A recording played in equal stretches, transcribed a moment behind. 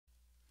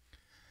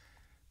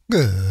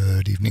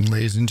Good evening,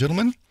 ladies and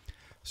gentlemen.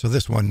 So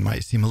this one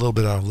might seem a little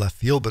bit out of left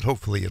field, but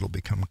hopefully it'll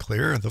become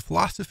clear. The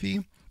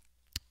philosophy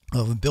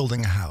of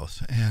building a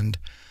house. And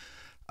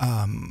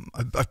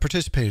I've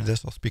participated in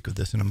this. I'll speak of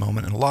this in a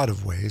moment in a lot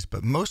of ways,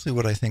 but mostly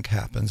what I think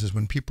happens is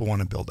when people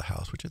want to build a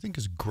house, which I think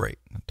is great.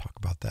 I'll talk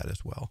about that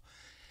as well.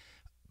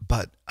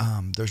 But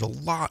there's a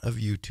lot of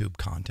YouTube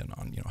content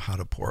on, how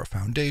to pour a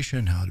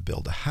foundation, how to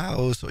build a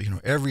house,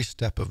 every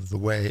step of the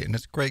way. And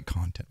it's great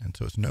content. And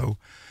so it's no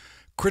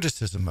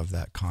criticism of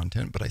that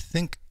content, but I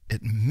think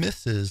it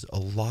misses a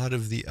lot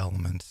of the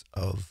elements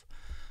of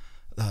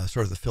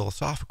sort of the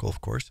philosophical, of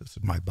course, this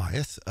is my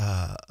bias,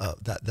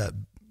 that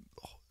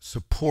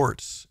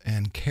supports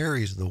and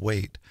carries the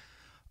weight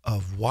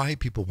of why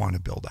people want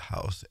to build a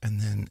house, and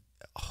then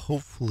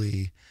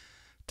hopefully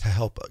to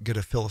help get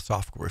a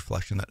philosophical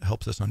reflection that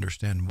helps us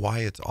understand why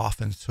it's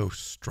often so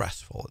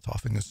stressful. It's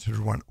often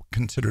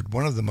considered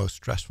one of the most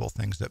stressful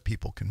things that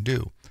people can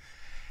do.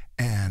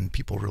 And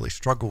people really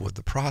struggle with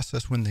the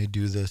process when they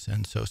do this.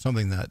 And so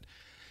something that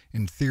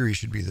in theory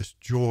should be this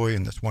joy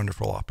and this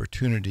wonderful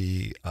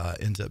opportunity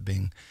ends up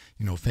being,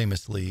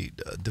 famously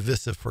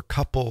divisive for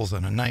couples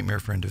and a nightmare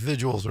for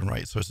individuals. And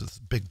right, so it's this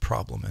big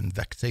problem and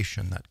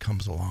vexation that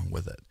comes along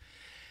with it.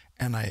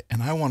 And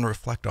I want to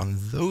reflect on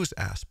those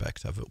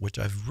aspects of it, which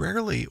I've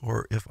rarely,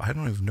 or if I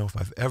don't even know if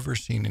I've ever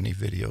seen any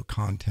video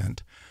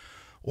content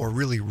or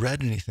really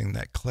read anything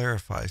that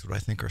clarifies what I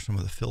think are some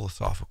of the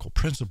philosophical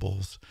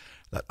principles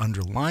that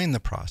underline the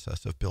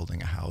process of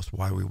building a house,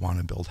 why we want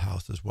to build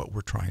houses, what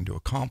we're trying to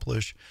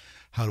accomplish,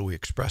 how do we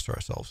express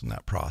ourselves in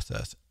that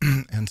process,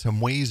 and some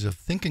ways of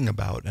thinking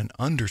about and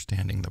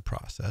understanding the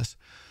process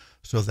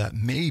so that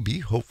maybe,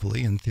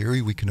 hopefully, in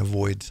theory, we can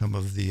avoid some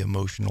of the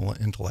emotional,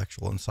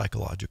 intellectual, and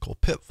psychological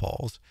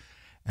pitfalls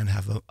and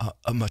have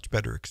a much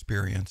better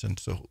experience and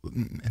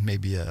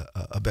maybe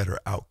a better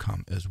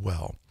outcome as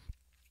well.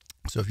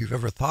 So if you've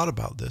ever thought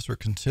about this or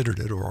considered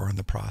it or are in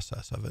the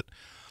process of it,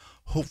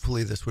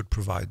 hopefully this would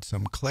provide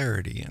some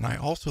clarity. And I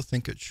also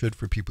think it should,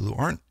 for people who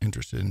aren't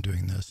interested in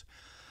doing this,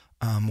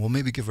 will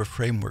maybe give a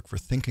framework for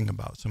thinking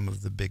about some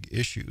of the big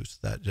issues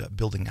that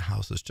building a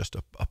house is just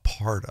a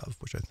part of,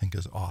 which I think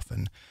is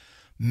often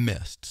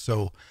missed.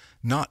 So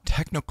not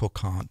technical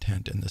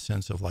content in the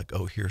sense of like,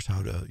 oh, here's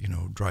how to,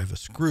 drive a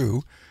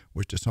screw,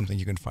 which is something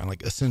you can find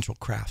like Essential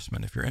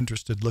Craftsman. If you're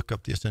interested, look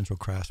up the Essential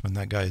Craftsman.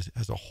 That guy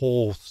has a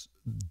whole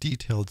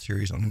detailed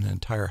series on an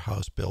entire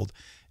house build.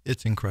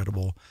 It's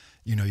incredible.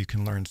 You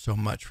can learn so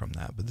much from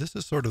that. But this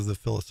is sort of the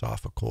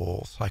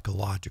philosophical,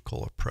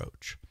 psychological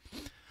approach.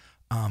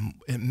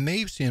 It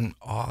may seem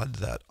odd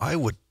that I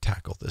would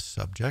tackle this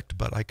subject,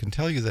 but I can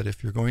tell you that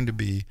if you're going to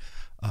be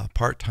a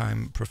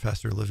part-time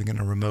professor living in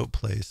a remote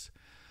place,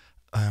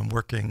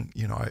 working,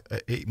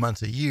 8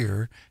 months a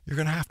year, you're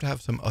going to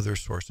have some other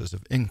sources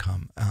of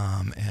income.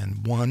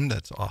 And one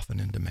that's often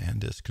in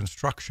demand is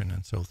construction.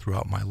 And so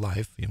throughout my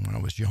life, when I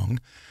was young,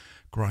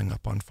 growing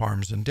up on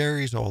farms and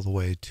dairies all the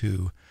way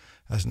to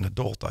as an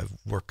adult, I've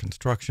worked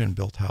construction,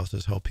 built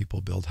houses, helped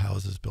people build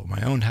houses, built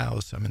my own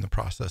house. I'm in the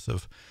process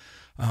of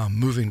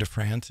moving to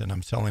France, and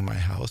I'm selling my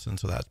house. And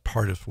so that's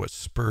part of what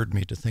spurred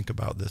me to think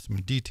about this in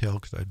detail,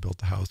 because I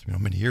built a house,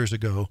 many years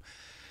ago.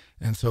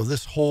 And so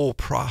this whole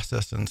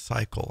process and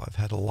cycle, I've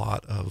had a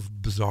lot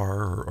of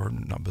bizarre, or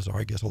not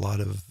bizarre, I guess, a lot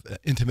of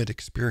intimate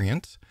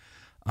experience,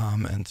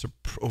 and so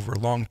over a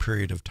long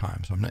period of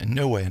time. So I'm in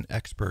no way an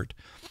expert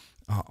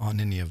on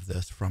any of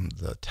this from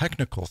the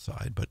technical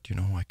side, but,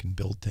 I can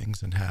build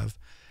things and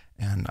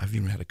I've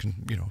even had a,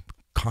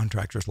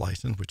 contractor's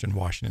license, which in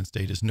Washington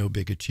State is no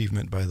big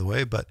achievement, by the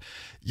way. But,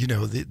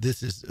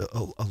 this is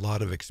a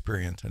lot of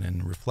experience. And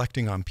in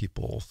reflecting on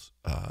people's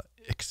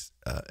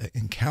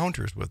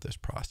encounters with this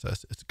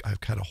process,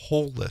 I've got a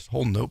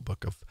whole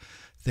notebook of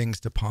things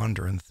to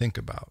ponder and think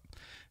about.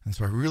 And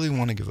so I really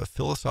want to give a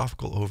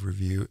philosophical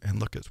overview and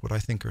look at what I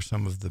think are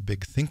some of the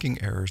big thinking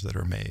errors that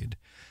are made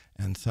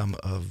and some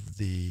of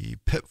the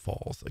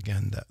pitfalls,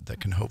 again, that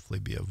can hopefully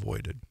be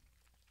avoided.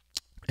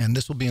 And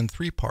this will be in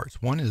 3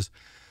 parts. One is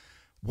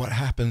what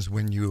happens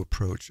when you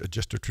approach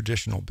just a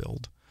traditional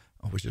build,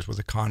 which is with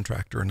a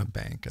contractor and a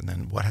bank. And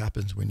then what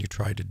happens when you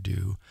try to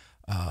do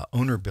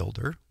owner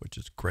builder, which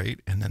is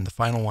great. And then the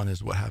final one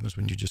is what happens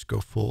when you just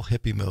go full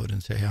hippie mode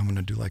and say, hey, I'm going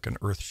to do like an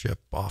Earthship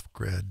off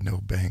grid, no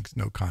banks,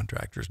 no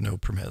contractors, no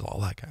permits, all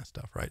that kind of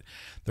stuff, right?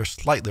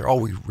 They're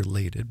always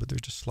related, but they're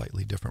just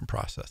slightly different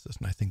processes.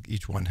 And I think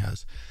each one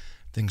has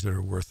things that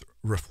are worth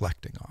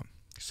reflecting on.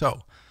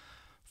 So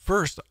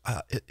first,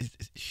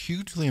 it's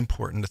hugely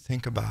important to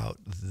think about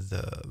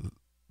the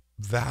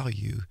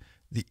value,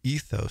 the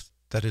ethos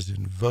that is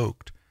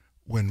invoked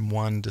when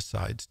one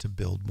decides to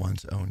build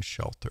one's own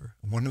shelter.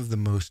 One of the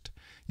most,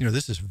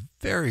 this is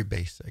very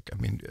basic. I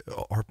mean,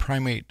 our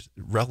primate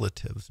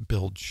relatives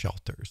build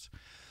shelters.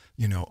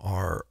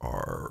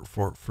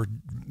 For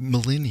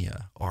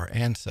millennia, our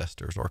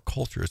ancestors, our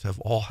cultures have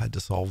all had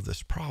to solve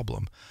this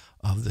problem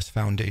of this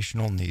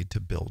foundational need to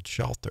build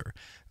shelter.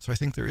 So I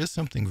think there is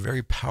something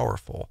very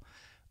powerful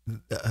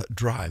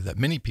drive that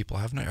many people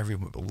have, not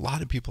everyone, but a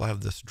lot of people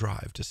have this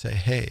drive to say,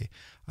 hey,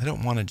 I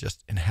don't want to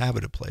just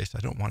inhabit a place. I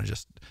don't want to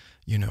just,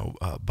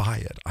 buy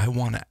it. I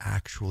want to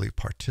actually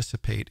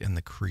participate in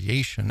the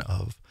creation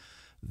of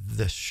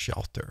this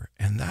shelter.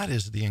 And that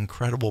is the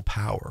incredible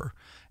power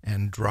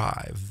and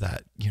drive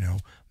that,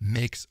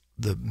 makes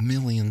the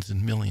millions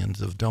and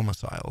millions of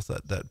domiciles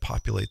that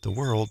populate the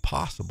world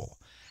possible.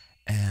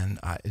 And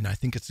I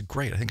think it's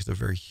great. I think it's a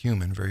very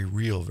human, very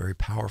real, very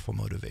powerful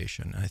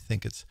motivation. And I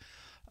think it's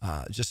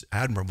just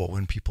admirable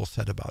when people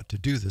set about to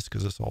do this,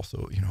 because it's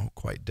also,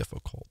 quite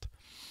difficult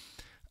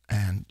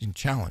and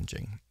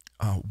challenging.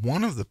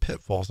 One of the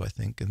pitfalls, I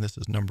think, and this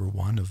is number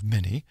one of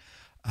many,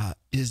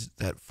 is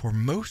that for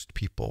most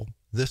people,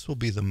 this will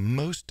be the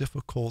most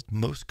difficult,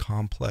 most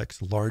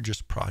complex,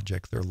 largest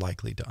project they're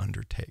likely to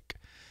undertake.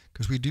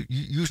 Because you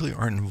usually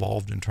aren't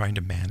involved in trying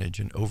to manage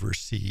and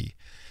oversee,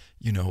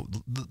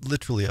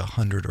 literally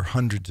 100 or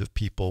hundreds of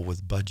people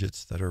with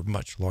budgets that are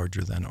much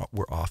larger than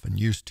we're often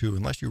used to,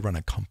 unless you run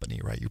a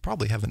company, right? You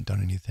probably haven't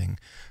done anything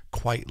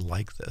quite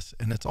like this.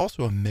 And it's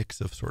also a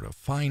mix of sort of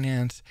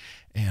finance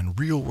and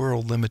real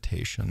world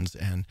limitations.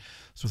 And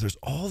so there's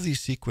all these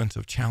sequence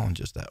of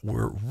challenges that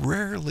we're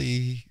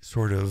rarely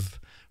sort of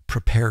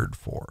prepared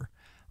for.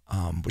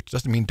 Which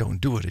doesn't mean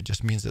don't do it. It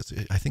just means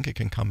I think it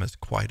can come as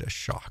quite a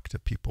shock to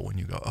people when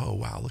you go, oh,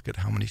 wow, look at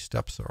how many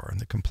steps there are and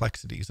the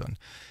complexities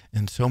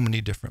in so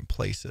many different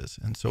places.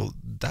 And so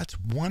that's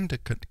one to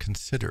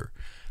consider,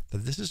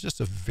 that this is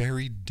just a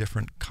very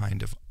different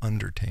kind of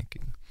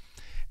undertaking.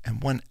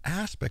 And one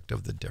aspect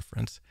of the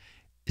difference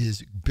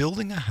is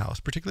building a house,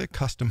 particularly a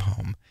custom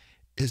home,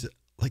 is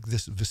like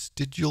this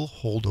vestigial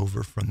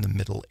holdover from the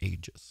Middle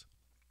Ages.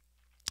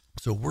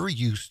 So we're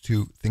used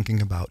to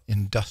thinking about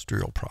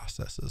industrial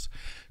processes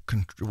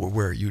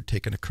where you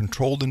take in a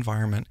controlled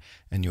environment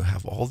and you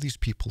have all these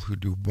people who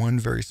do one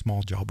very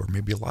small job, or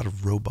maybe a lot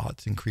of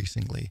robots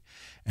increasingly,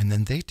 and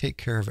then they take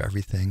care of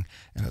everything,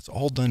 and it's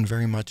all done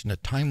very much in a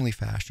timely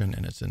fashion,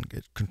 and it's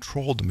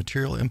controlled. The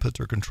material inputs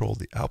are controlled,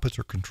 the outputs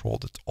are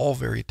controlled. It's all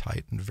very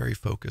tight and very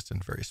focused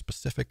and very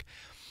specific,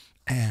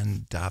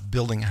 and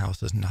building a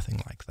house is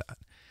nothing like that.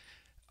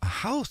 A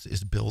house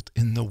is built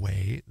in the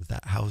way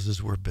that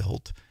houses were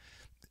built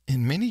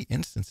in many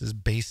instances,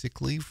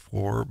 basically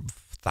for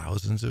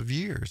thousands of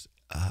years.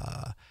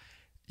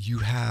 You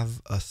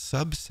have a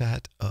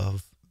subset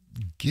of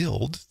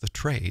guilds, the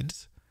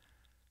trades,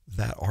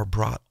 that are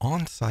brought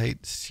on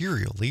site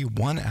serially,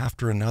 one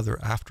after another,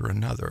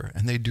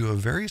 and they do a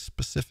very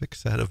specific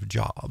set of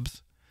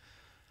jobs.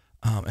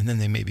 And then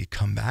they maybe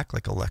come back,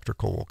 like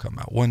electrical will come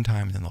out one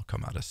time, and then they'll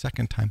come out a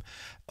second time,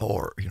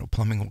 or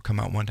plumbing will come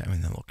out one time,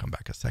 and then they'll come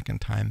back a second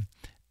time.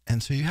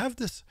 And so you have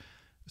this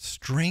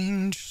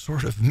strange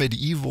sort of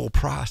medieval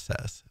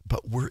process,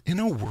 but we're in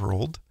a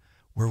world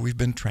where we've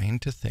been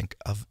trained to think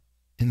of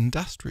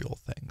industrial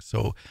things.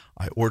 So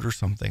I order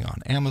something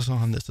on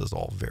Amazon. This is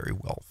all very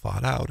well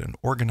thought out and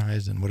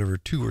organized, and whatever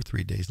 2 or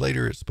 3 days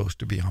later, it's supposed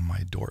to be on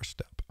my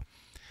doorstep.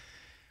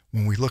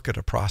 When we look at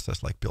a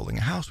process like building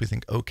a house, we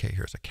think, okay,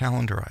 here's a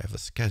calendar, I have a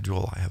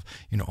schedule, I have,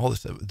 all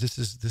this. This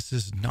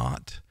is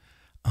not,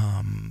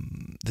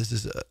 this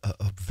is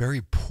a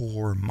very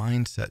poor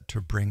mindset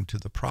to bring to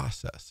the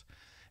process.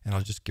 And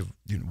I'll just give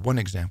one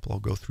example. I'll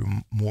go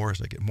through more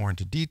as I get more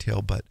into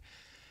detail. But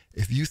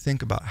if you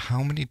think about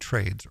how many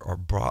trades are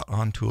brought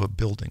onto a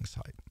building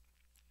site,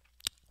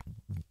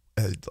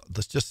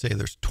 let's just say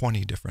there's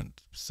 20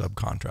 different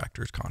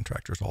subcontractors,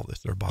 contractors, all this,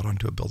 that are brought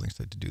onto a building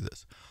site to do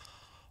this.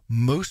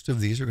 Most of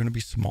these are going to be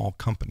small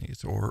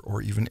companies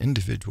or even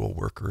individual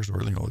workers,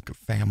 or like a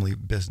family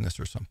business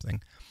or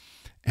something.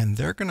 And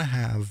they're going to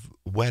have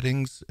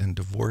weddings and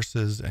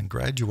divorces and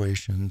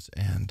graduations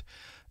and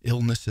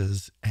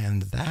illnesses,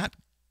 and that,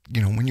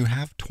 when you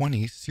have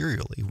 20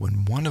 serially,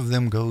 when one of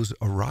them goes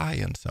awry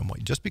in some way,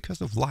 just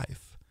because of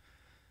life,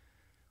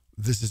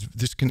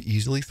 this can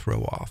easily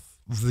throw off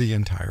the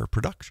entire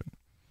production.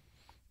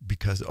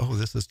 Because, oh,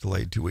 this is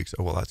delayed 2 weeks.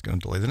 Oh, well, that's going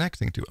to delay the next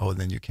thing too. Oh, and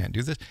then you can't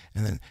do this.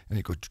 And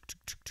you go,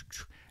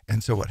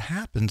 and so what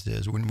happens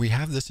is, when we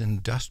have this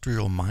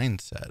industrial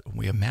mindset,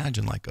 we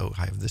imagine like, oh,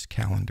 I have this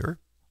calendar,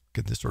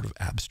 get this sort of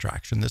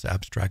abstraction, this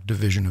abstract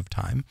division of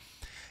time.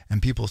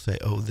 And people say,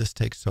 oh, this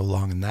takes so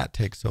long and that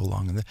takes so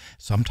long. And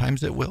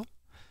sometimes it will,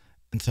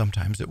 and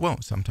sometimes it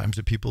won't. Sometimes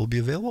the people will be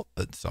available,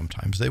 but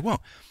sometimes they won't.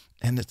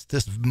 And it's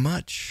this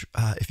much,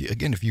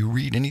 if you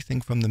read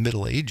anything from the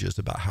Middle Ages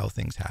about how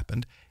things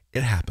happened,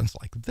 it happens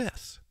like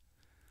this.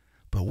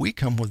 But we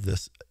come with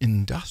this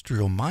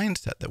industrial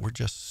mindset that we're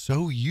just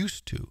so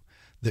used to.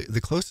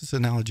 The closest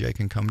analogy I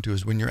can come to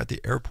is when you're at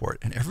the airport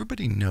and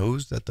everybody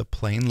knows that the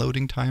plane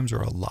loading times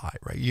are a lie,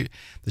 right?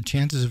 The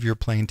chances of your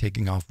plane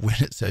taking off when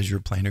it says your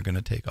plane are going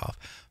to take off,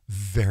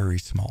 very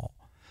small.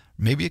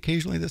 Maybe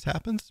occasionally this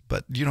happens,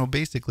 but,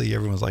 basically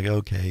everyone's like,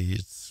 okay,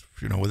 it's,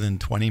 within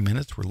 20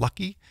 minutes, we're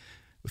lucky.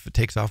 If it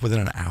takes off within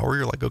an hour,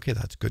 you're like, okay,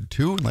 that's good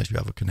too, unless you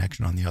have a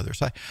connection on the other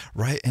side,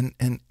 right?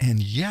 And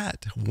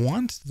yet,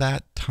 once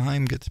that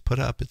time gets put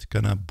up, it's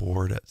going to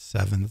board at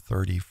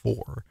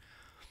 7:34.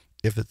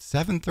 If it's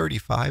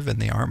 7:35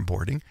 and they aren't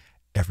boarding,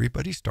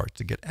 everybody starts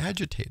to get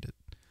agitated.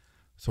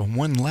 So on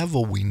one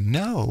level, we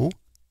know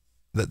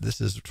that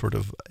this is sort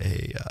of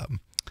a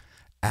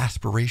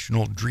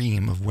aspirational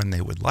dream of when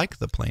they would like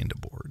the plane to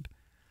board.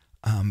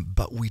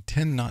 But we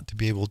tend not to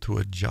be able to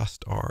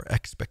adjust our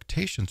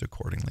expectations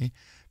accordingly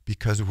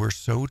because we're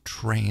so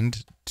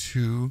trained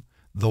to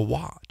the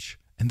watch.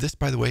 And this,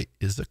 by the way,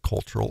 is a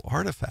cultural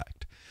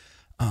artifact.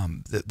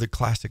 The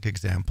classic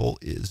example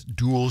is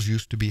duels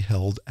used to be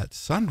held at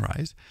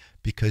sunrise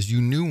because you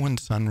knew when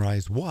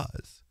sunrise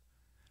was.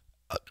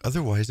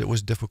 Otherwise, it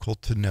was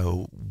difficult to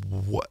know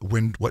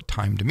what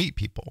time to meet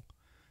people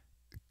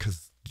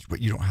because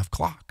you don't have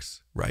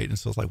clocks, right? And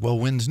so it's like, well,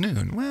 when's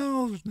noon?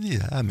 Well,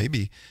 yeah,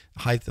 maybe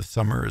height of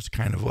summer is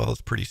kind of, well,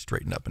 it's pretty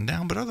straightened up and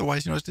down, but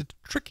otherwise, it's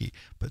tricky.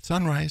 But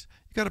sunrise,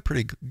 you got a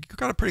pretty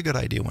good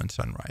idea when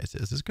sunrise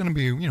is. It's going to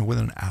be,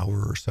 within an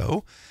hour or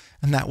so,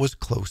 and that was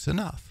close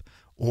enough.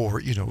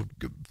 Or,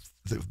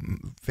 the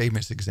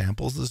famous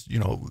examples is,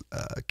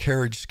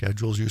 carriage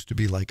schedules used to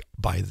be like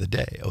by the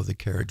day. Oh, the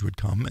carriage would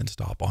come and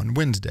stop on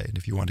Wednesday. And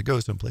if you want to go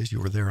someplace, you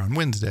were there on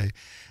Wednesday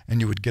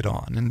and you would get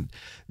on. And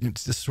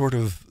it's this sort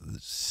of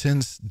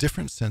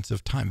different sense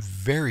of time,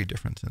 very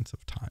different sense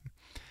of time.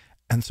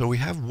 And so we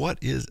have what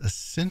is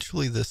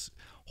essentially this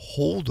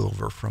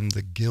holdover from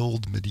the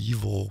guild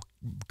medieval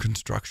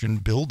construction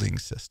building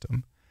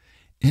system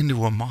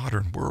into a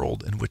modern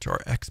world in which our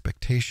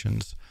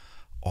expectations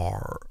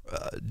are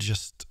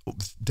just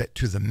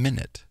to the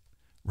minute,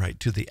 right,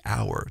 to the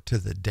hour, to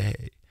the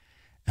day.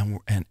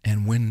 And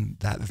when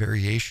that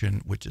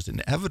variation, which is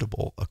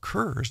inevitable,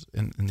 occurs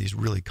in these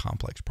really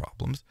complex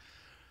problems,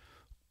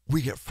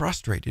 we get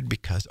frustrated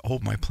because, oh,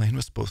 my plane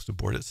was supposed to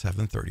board at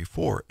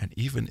 7:34. And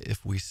even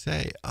if we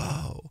say,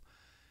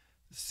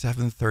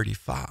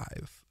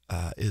 7:35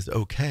 is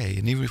okay,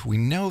 and even if we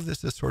know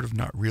this is sort of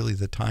not really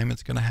the time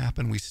it's going to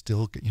happen, we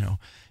still,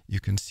 you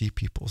can see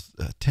people's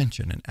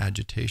tension and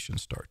agitation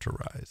start to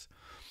rise.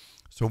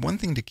 So one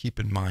thing to keep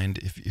in mind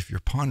if you're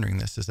pondering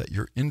this is that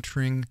you're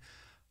entering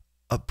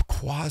a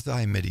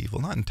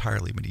quasi-medieval, not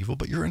entirely medieval,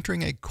 but you're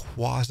entering a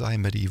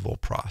quasi-medieval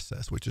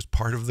process, which is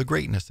part of the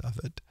greatness of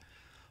it.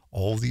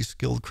 All these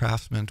skilled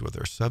craftsmen with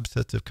their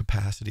subsets of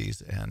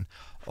capacities and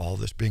all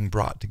this being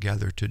brought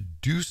together to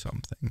do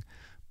something.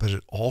 But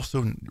it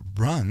also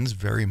runs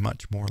very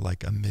much more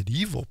like a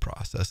medieval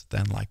process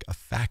than like a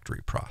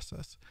factory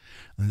process.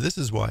 And this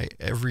is why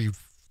every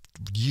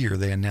year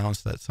they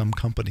announce that some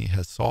company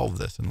has solved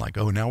this and like,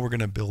 oh, now we're going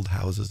to build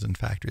houses and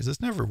factories.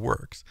 This never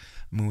works.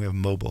 I mean, we have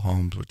mobile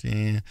homes, which,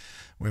 we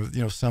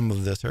have, some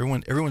of this.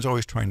 Everyone's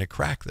always trying to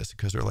crack this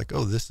because they're like,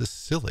 oh, this is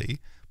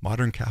silly.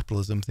 Modern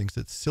capitalism thinks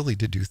it's silly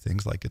to do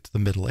things like it's the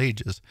Middle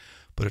Ages.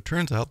 But it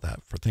turns out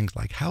that for things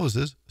like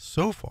houses,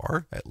 so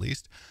far at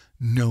least,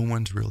 no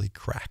one's really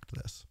cracked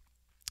this.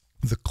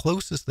 The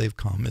closest they've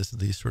come is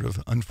the sort of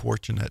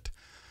unfortunate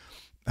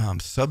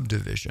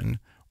subdivision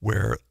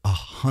where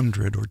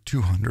 100 or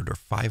 200 or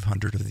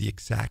 500 of the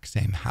exact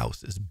same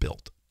house is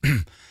built.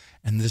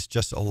 And this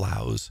just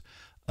allows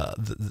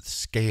the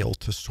scale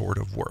to sort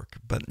of work.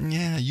 But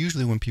yeah,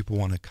 usually when people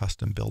want to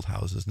custom build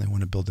houses and they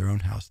want to build their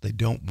own house, they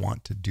don't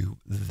want to do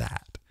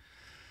that.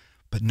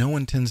 But no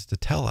one tends to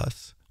tell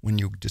us when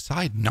you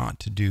decide not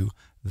to do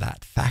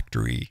that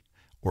factory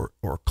or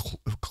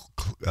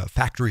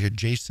factory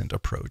adjacent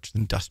approach,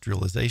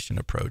 industrialization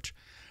approach,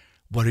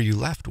 what are you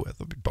left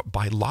with?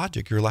 By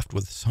logic, you're left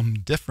with some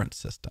different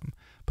system.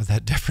 But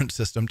that different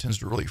system tends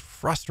to really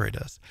frustrate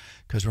us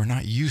because we're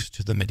not used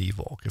to the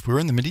medieval. If we were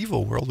in the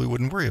medieval world, we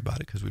wouldn't worry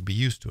about it because we'd be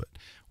used to it.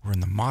 We're in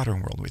the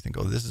modern world. We think,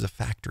 oh, this is a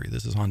factory.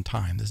 This is on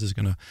time. This is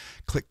going to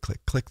click,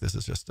 click, click. This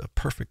is just a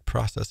perfect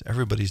process.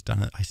 Everybody's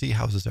done it. I see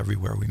houses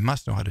everywhere. We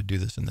must know how to do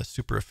this in this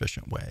super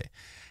efficient way.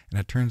 And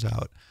it turns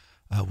out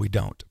we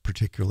don't,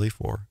 particularly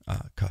for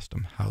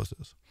custom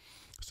houses.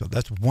 So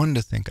that's one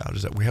to think out,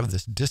 is that we have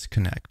this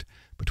disconnect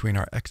between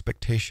our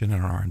expectation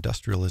and our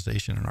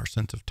industrialization and our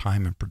sense of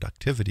time and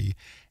productivity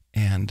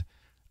and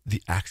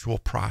the actual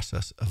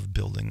process of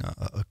building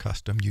a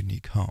custom,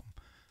 unique home.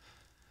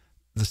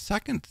 The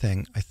second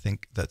thing I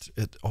think that's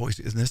it always,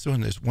 and this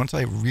one is, once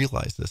I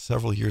realized this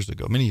several years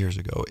ago, many years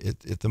ago,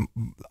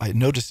 I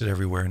noticed it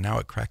everywhere, and now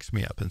it cracks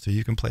me up. And so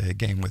you can play a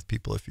game with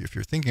people if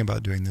you're thinking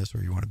about doing this,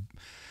 or you want to,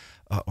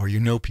 or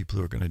people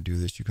who are going to do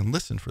this. You can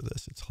listen for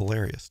this. It's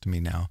hilarious to me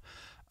now.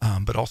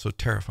 But also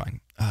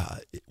terrifying,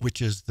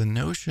 which is the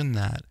notion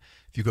that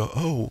if you go,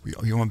 oh,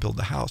 you want to build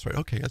a house, right?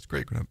 Okay, that's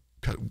great. Going to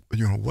cut,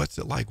 what's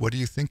it like? What are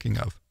you thinking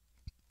of?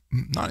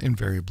 Not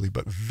invariably,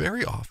 but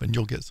very often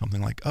you'll get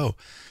something like, oh,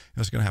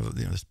 it's going to have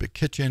this big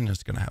kitchen,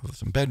 it's going to have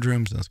some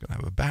bedrooms, and it's going to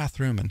have a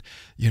bathroom, and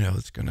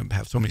it's going to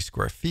have so many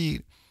square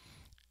feet,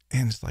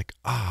 and it's like,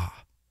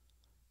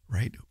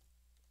 right?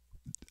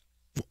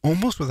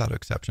 Almost without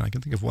exception, I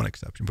can think of one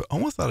exception, but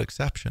almost without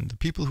exception, the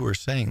people who are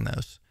saying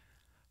this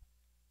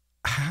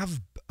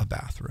have a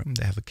bathroom,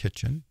 they have a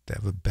kitchen, they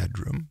have a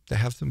bedroom, they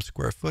have some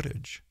square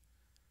footage.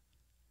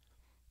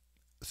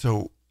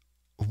 So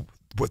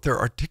what they're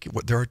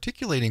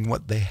articulating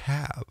what they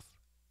have,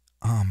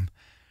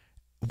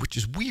 which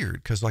is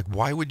weird because, like,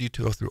 why would you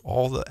go through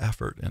all the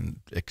effort and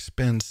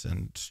expense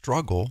and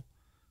struggle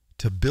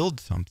to build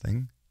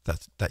something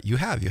that you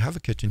have? You have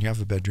a kitchen, you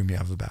have a bedroom, you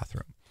have a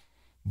bathroom.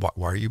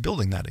 Why are you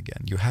building that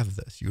again? You have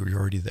this. You're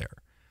already there.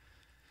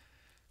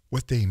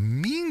 What they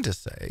mean to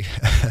say,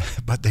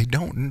 but they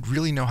don't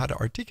really know how to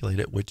articulate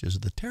it, which is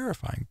the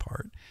terrifying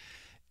part,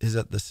 is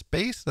that the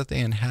space that they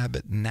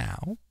inhabit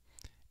now,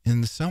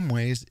 in some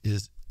ways,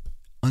 is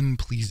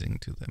unpleasing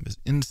to them, is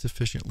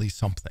insufficiently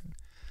something.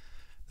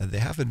 That they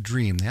have a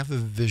dream, they have a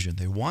vision,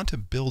 they want to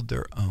build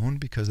their own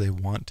because they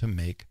want to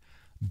make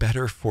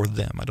better for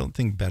them. I don't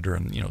think better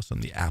in, some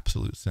the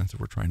absolute sense that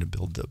we're trying to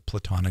build the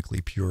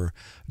platonically pure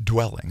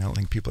dwelling. I don't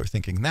think people are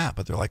thinking that,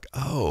 but they're like,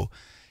 oh,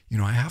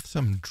 I have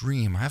some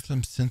dream, I have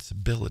some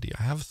sensibility,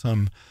 I have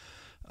some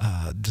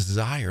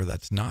desire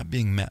that's not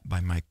being met by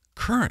my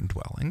current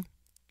dwelling,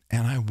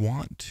 and I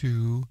want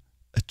to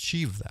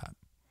achieve that.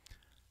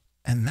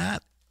 And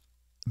that,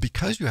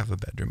 because you have a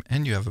bedroom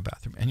and you have a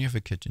bathroom and you have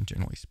a kitchen,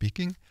 generally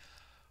speaking,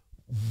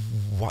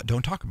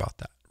 don't talk about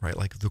that, right?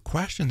 Like the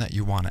question that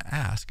you want to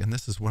ask, and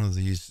this is one of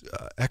these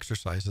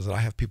exercises that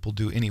I have people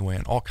do anyway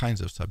on all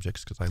kinds of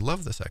subjects because I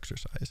love this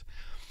exercise,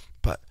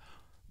 but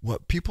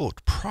what people are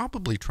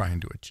probably trying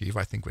to achieve,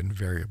 I think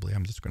invariably,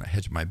 I'm just going to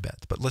hedge my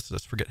bets, but let's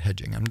just forget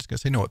hedging. I'm just going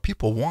to say, no, what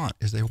people want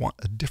is they want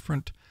a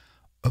different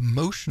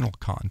emotional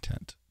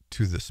content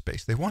to the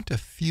space. They want to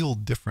feel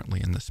differently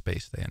in the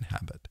space they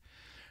inhabit.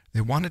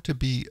 They want it to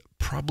be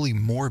probably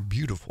more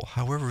beautiful,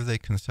 however they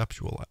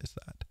conceptualize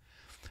that.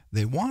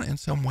 They want in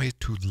some way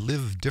to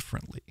live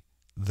differently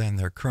than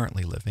they're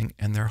currently living,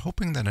 and they're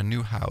hoping that a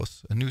new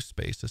house, a new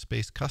space, a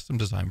space custom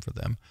designed for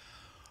them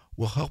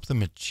will help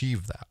them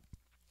achieve that.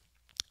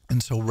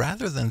 And so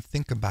rather than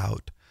think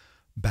about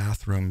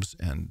bathrooms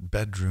and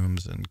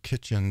bedrooms and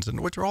kitchens,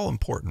 and which are all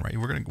important, right?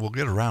 We'll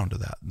get around to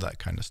that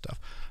kind of stuff.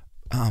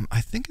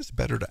 I think it's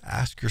better to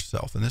ask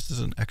yourself, and this is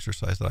an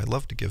exercise that I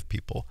love to give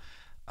people,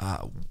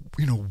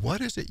 what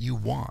is it you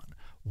want?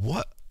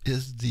 What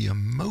is the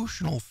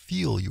emotional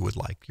feel you would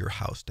like your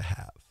house to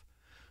have?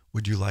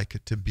 Would you like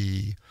it to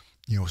be,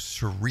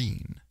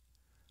 serene?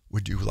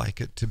 Would you like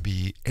it to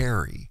be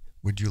airy?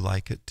 Would you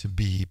like it to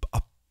be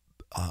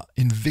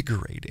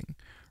invigorating,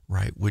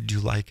 right? Would you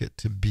like it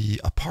to be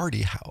a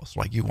party house?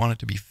 Like you want it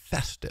to be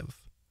festive?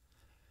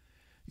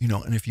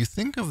 And if you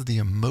think of the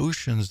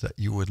emotions that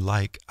you would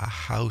like a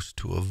house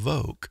to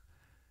evoke,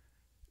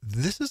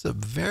 this is a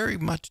very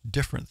much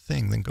different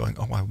thing than going,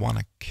 oh, I want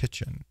a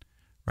kitchen,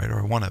 right?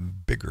 Or I want a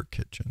bigger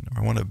kitchen,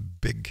 or I want a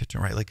big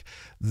kitchen, right? Like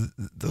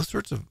those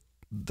sorts of,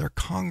 they're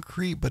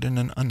concrete, but in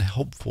an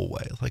unhelpful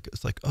way.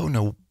 It's like, oh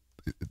no,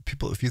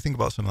 people, if you think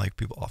about something like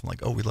people often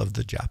like, oh, we love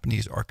the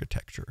Japanese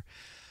architecture.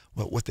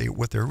 Well,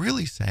 what they're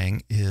really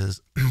saying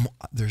is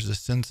there's a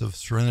sense of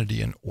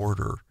serenity and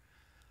order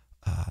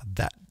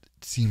that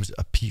seems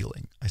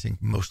appealing. I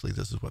think mostly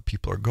this is what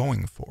people are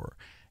going for.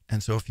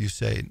 And so if you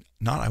say,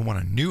 not I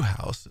want a new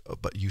house,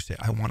 but you say,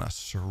 I want a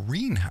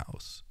serene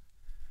house,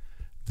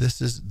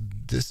 this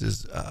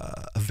is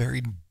a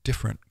very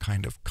different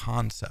kind of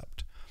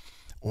concept.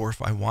 Or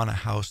if I want a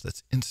house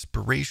that's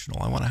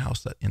inspirational, I want a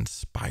house that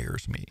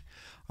inspires me.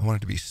 I want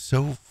it to be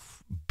so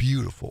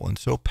beautiful and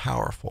so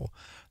powerful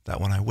that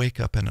when I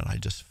wake up in it, I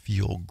just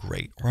feel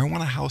great. Or I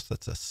want a house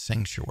that's a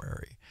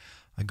sanctuary.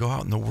 I go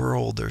out in the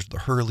world, there's the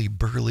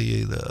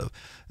hurly-burly,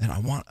 and I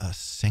want a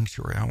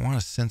sanctuary. I want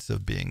a sense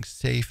of being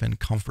safe and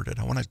comforted.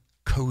 I want a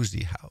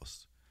cozy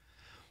house.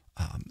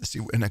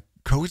 And a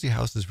cozy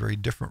house is very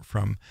different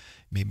from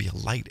maybe a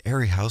light,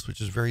 airy house,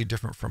 which is very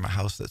different from a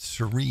house that's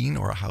serene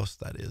or a house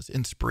that is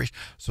inspiration.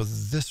 So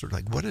this sort of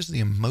like, what is the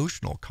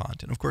emotional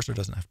content? Of course, there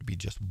doesn't have to be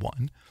just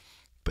one,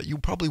 but you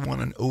probably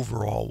want an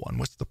overall one.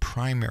 What's the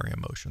primary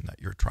emotion that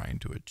you're trying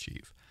to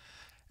achieve?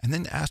 And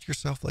then ask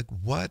yourself, like,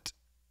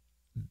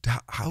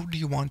 how do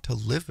you want to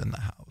live in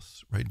the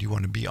house, right? Do you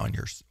want to be on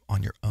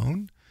your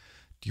own?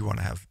 Do you want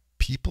to have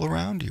people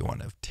around? Do you want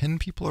to have 10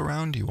 people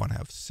around? Do you want to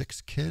have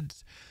 6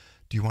 kids?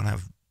 Do you want to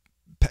have,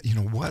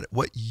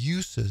 what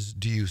uses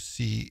do you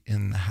see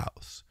in the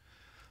house?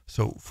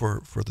 So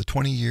for the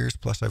 20 years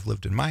plus I've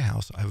lived in my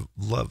house, I've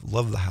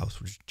loved the house,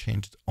 which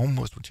changed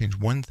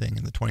one thing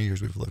in the 20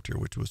 years we've lived here,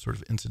 which was sort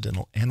of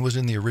incidental and was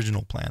in the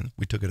original plan.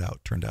 We took it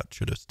out, turned out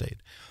should have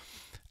stayed.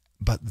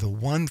 But the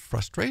one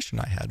frustration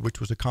I had, which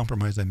was a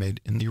compromise I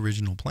made in the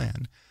original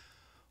plan,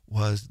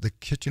 was the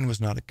kitchen was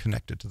not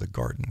connected to the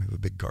garden. We have a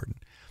big garden.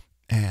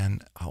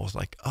 And I was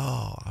like,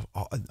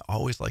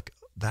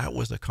 that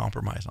was a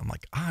compromise. I'm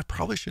like, I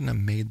probably shouldn't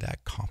have made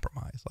that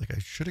compromise. Like I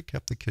should have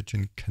kept the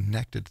kitchen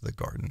connected to the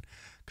garden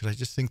because I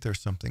just think there's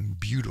something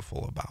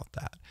beautiful about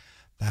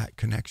that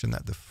connection,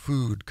 that the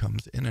food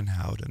comes in and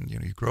out and, you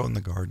grow in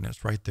the garden.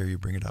 It's right there. You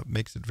bring it up,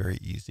 makes it very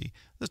easy.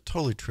 It's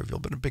totally trivial,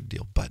 but a big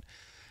deal. But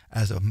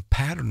as a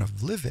pattern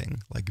of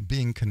living, like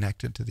being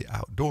connected to the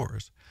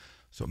outdoors.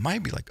 So it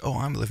might be like, oh,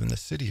 I'm living in the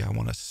city. I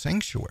want a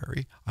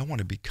sanctuary. I want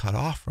to be cut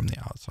off from the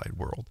outside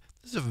world.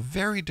 This is a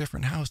very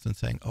different house than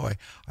saying, oh,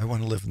 I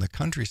want to live in the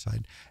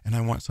countryside and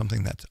I want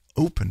something that's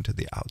open to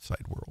the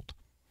outside world.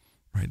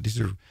 right?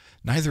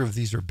 Neither of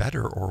these are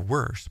better or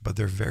worse, but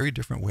they're very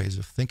different ways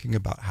of thinking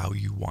about how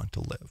you want to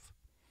live.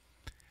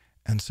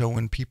 And so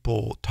when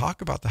people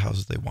talk about the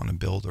houses they want to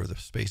build or the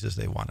spaces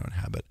they want to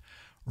inhabit,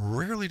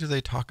 rarely do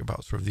they talk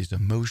about sort of these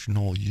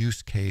emotional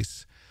use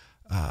case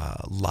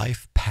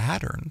life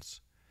patterns.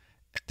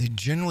 They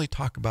generally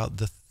talk about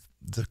the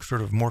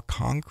sort of more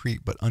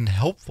concrete but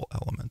unhelpful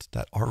elements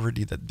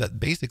that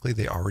basically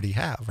they already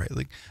have, right?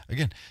 Like,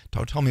 again,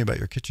 don't tell me about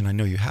your kitchen. I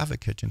know you have a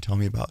kitchen. Tell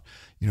me about,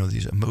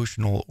 these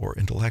emotional or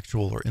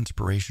intellectual or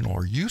inspirational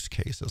or use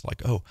cases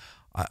like, oh,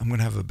 I'm going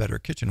to have a better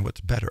kitchen.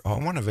 What's better? Oh,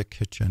 I want to have a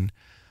kitchen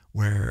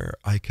where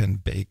I can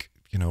bake,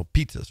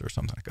 pizzas or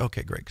something. Like,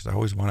 okay, great, because I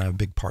always want to have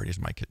big parties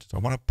in my kitchen. So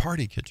I want a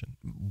party kitchen.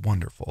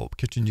 Wonderful. A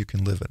kitchen you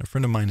can live in. A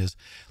friend of mine is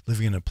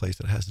living in a place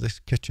that has this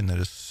kitchen that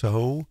is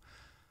so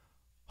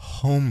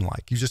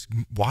home-like. You just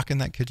walk in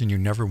that kitchen, you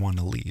never want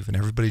to leave. And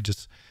everybody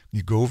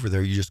you go over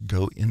there, you just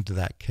go into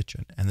that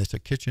kitchen. And it's a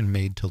kitchen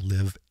made to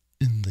live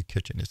in the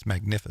kitchen. It's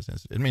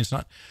magnificent. I mean, it's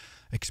not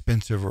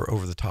expensive or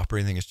over the top or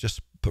anything. It's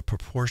just the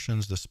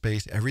proportions, the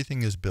space,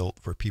 everything is built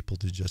for people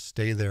to just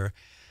stay there,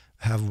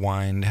 have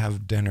wine,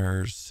 have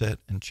dinners, sit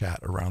and chat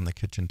around the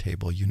kitchen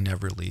table. You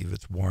never leave.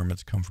 It's warm,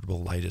 it's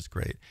comfortable, light is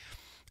great.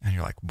 And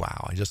you're like,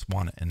 wow, I just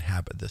want to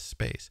inhabit this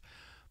space.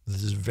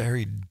 This is a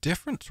very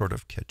different sort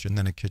of kitchen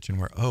than a kitchen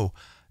where,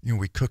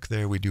 we cook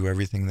there, we do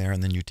everything there,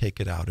 and then you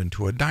take it out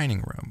into a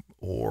dining room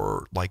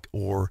or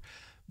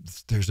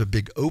there's a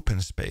big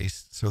open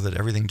space so that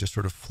everything just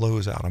sort of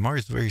flows out. I'm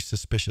always very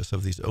suspicious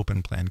of these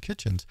open plan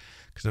kitchens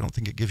because I don't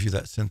think it gives you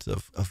that sense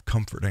of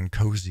comfort and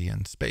cozy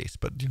and space,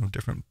 but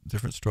different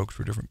strokes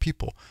for different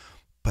people.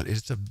 But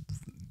it's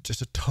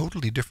just a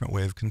totally different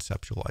way of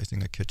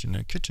conceptualizing a kitchen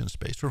and a kitchen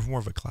space, sort of more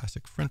of a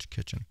classic French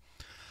kitchen,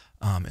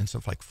 and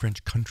stuff like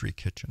French country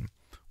kitchen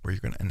where you're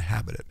going to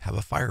inhabit it, have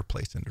a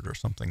fireplace in it or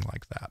something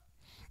like that.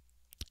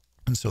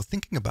 And so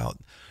thinking about,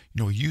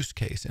 use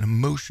case and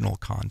emotional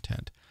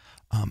content,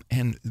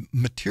 and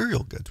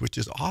material goods, which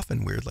is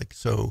often weird. Like,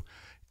 so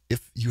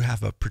if you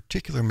have a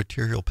particular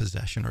material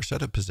possession or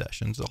set of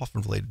possessions,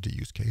 often related to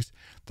use case,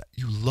 that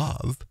you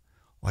love,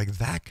 like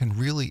that can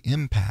really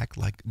impact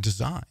like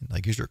design.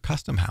 Like, is your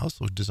custom house,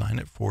 so design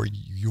it for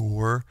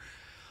your,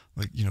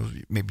 like,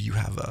 maybe you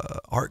have a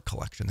art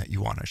collection that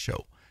you want to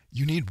show.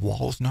 You need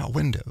walls, not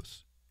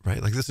windows,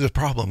 right? Like, this is a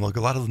problem. Like,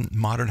 a lot of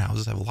modern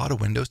houses have a lot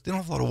of windows. They don't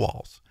have a lot of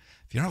walls.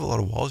 If you don't have a lot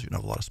of walls, you don't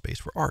have a lot of space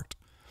for art.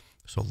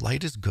 So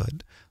light is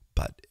good,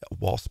 but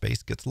wall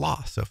space gets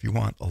lost. So if you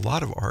want a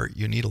lot of art,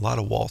 you need a lot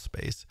of wall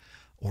space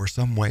or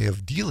some way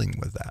of dealing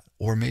with that.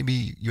 Or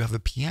maybe you have a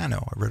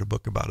piano. I read a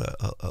book about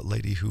a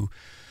lady who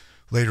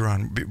later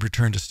on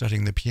returned to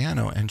studying the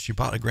piano, and she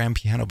bought a grand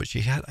piano, but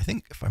she had, I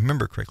think, if I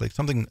remember correctly,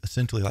 something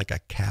essentially like a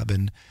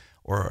cabin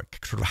or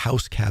a sort of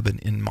house cabin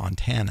in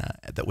Montana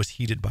that was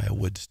heated by a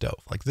wood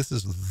stove. Like, this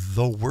is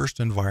the worst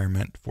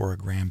environment for a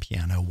grand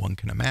piano one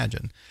can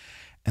imagine.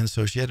 And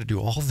so she had to do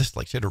all this,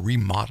 like she had to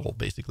remodel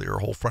basically her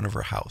whole front of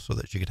her house so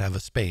that she could have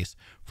a space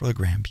for the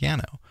grand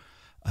piano,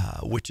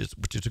 which is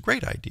a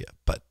great idea.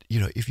 But,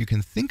 if you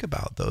can think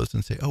about those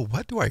and say, oh,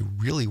 what do I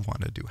really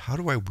want to do? How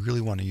do I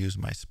really want to use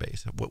my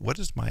space? What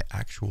is my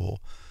actual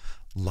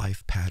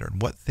life pattern?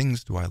 What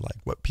things do I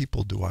like? What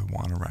people do I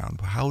want around?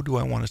 How do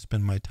I want to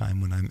spend my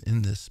time when I'm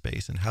in this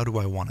space? And how do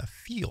I want to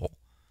feel?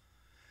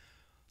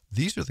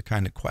 These are the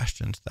kind of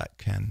questions that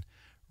can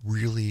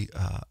really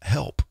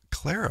help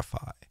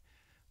clarify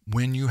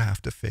when you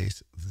have to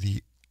face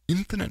the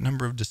infinite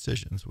number of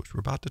decisions, which we're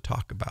about to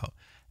talk about,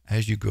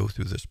 as you go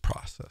through this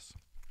process.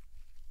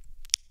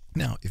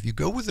 Now, if you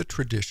go with a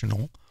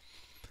traditional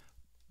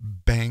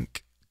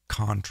bank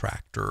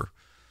contractor,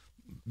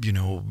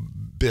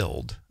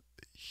 build,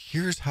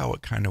 here's how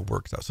it kind of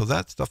works out. So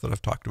that stuff that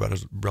I've talked about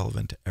is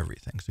relevant to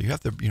everything. So you have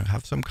to,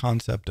 have some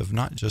concept of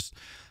not just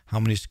how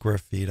many square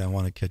feet I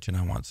want a kitchen,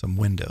 I want some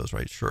windows,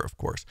 right? Sure, of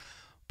course.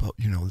 But,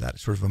 that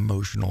sort of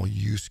emotional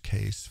use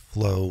case,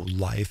 flow,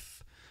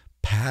 life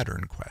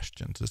pattern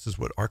questions. This is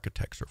what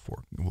architects are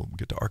for. We'll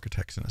get to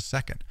architects in a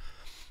second.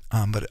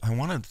 But I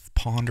want to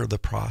ponder the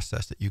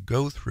process that you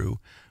go through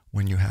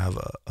when you have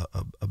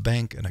a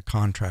bank and a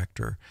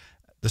contractor,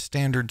 the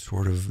standard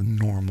sort of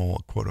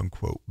normal, quote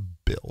unquote,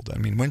 build. I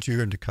mean, once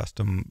you're into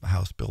custom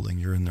house building,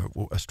 you're in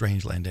a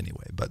strange land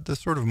anyway, but the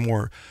sort of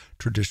more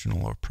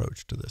traditional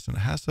approach to this. And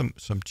it has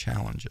some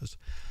challenges.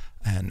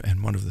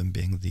 And one of them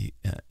being the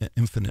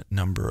infinite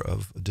number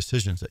of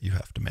decisions that you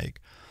have to make.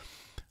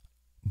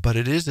 But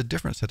it is a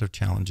different set of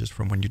challenges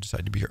from when you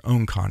decide to be your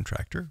own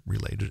contractor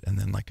related. And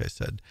then, like I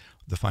said,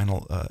 the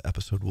final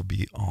episode will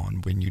be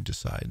on when you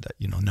decide that,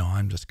 no,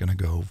 I'm just going to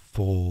go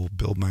full,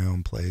 build my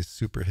own place,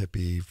 super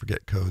hippie,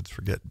 forget codes,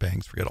 forget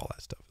banks, forget all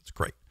that stuff. It's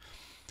great.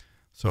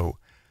 So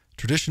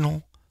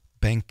traditional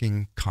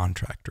banking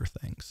contractor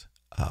things.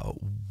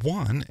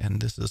 One,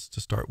 and this is to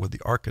start with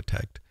the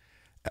architect.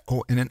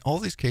 Oh, and in all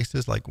these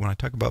cases, like when I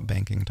talk about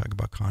banking, talk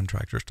about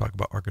contractors, talk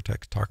about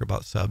architects, talk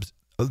about subs,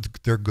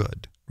 they're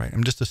good, right?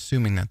 I'm just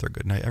assuming that they're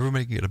good. Now,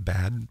 everybody can get a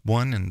bad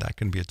one, and that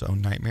can be its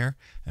own nightmare,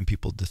 and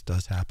this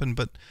does happen.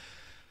 But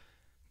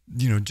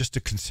just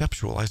to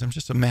conceptualize, I'm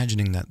just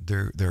imagining that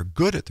they're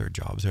good at their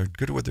jobs, they're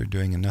good at what they're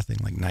doing, and nothing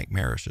like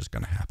nightmarish is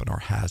going to happen or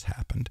has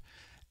happened.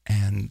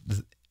 And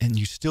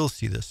you still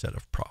see this set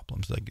of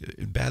problems. Like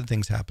bad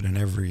things happen in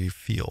every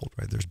field,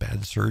 right? There's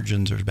bad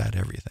surgeons, there's bad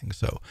everything.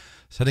 So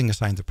setting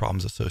aside the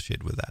problems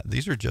associated with that,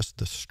 these are just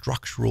the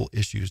structural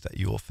issues that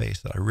you will face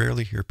that I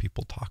rarely hear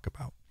people talk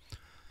about.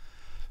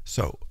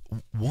 So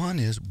one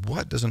is,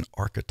 what does an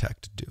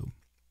architect do?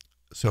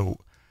 So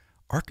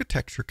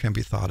architecture can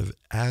be thought of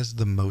as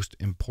the most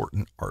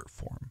important art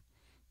form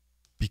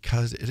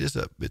because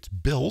it's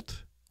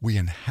built, we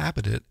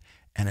inhabit it,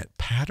 and it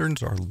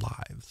patterns our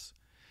lives.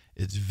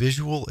 It's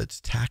visual, it's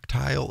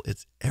tactile,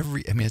 it's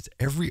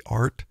every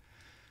art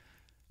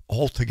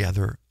all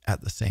together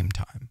at the same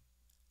time.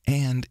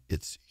 And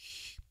it's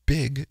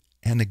big,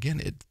 and again,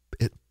 it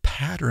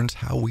patterns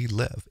how we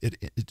live.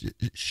 It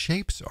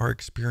shapes our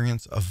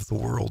experience of the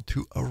world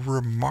to a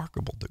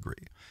remarkable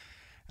degree.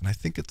 And I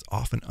think it's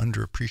often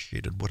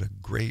underappreciated what a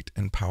great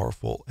and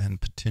powerful and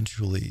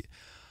potentially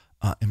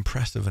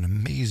impressive and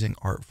amazing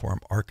art form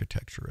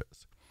architecture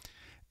is.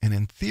 And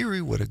in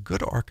theory, what a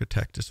good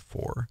architect is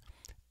for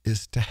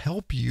is to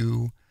help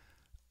you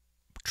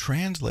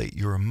translate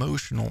your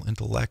emotional,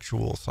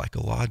 intellectual,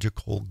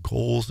 psychological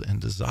goals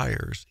and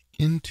desires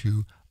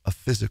into a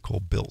physical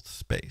built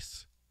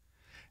space,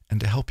 and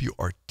to help you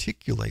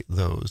articulate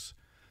those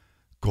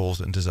goals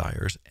and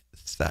desires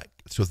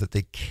so that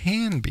they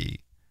can be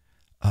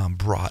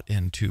brought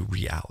into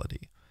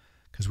reality.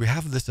 Because we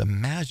have this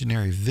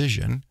imaginary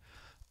vision,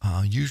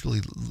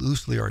 usually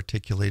loosely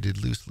articulated,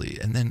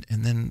 and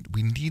then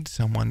we need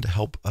someone to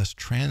help us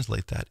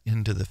translate that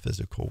into the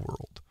physical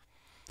world.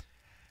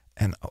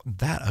 And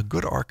a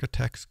good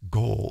architect's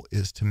goal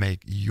is to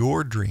make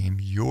your dream,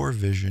 your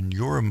vision,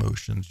 your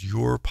emotions,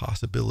 your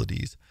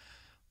possibilities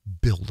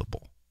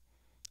buildable.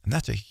 And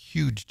that's a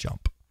huge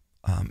jump.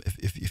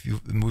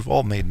 We've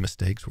all made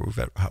mistakes where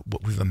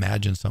we've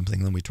imagined something,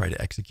 and then we try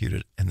to execute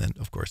it, and then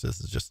of course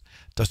this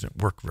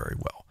doesn't work very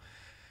well.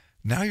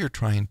 Now you're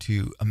trying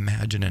to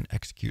imagine and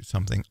execute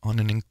something on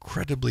an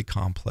incredibly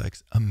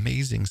complex,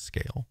 amazing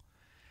scale,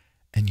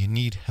 and you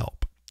need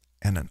help.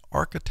 And an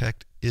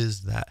architect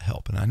is that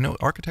help. And I know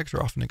architects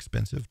are often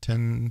expensive,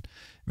 5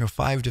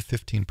 to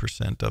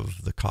 15%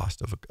 of the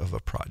cost of a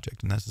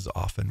project, and this is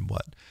often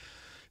what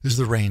is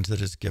the range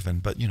that is given.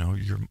 But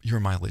your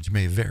mileage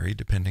may vary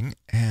depending,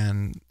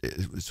 and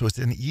so it's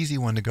an easy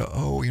one to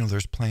go,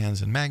 there's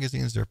plans in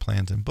magazines, there are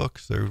plans in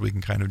books, we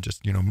can kind of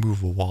just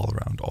move a wall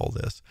around all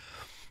this.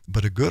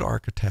 But a good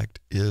architect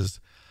is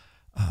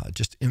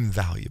just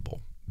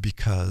invaluable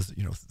because,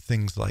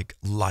 things like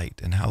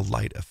light and how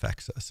light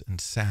affects us,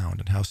 and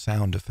how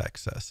sound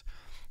affects us.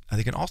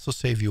 They can also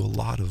save you a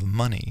lot of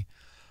money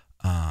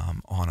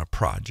on a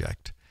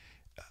project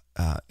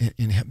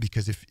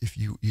because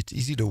it's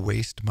easy to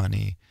waste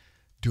money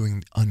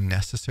doing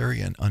unnecessary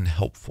and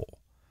unhelpful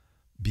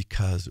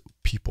because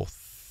people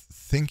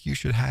think you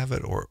should have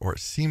it, or it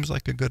seems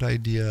like a good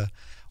idea,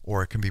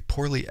 or it can be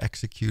poorly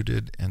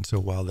executed. And so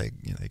while they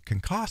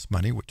can cost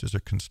money, which is a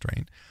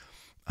constraint,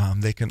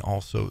 they can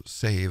also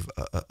save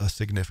a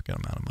significant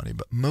amount of money.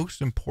 But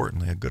most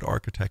importantly, a good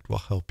architect will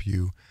help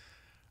you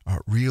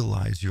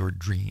realize your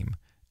dream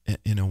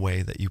in a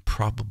way that you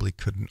probably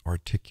couldn't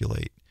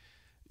articulate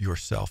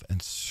yourself,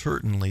 and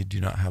certainly do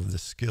not have the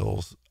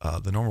skills.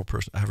 The normal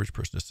person, average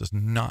person, just does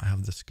not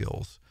have the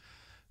skills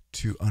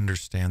to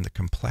understand the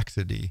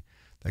complexity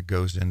that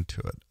goes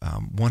into it.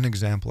 One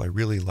example I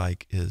really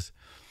like is,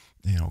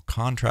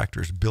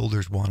 contractors,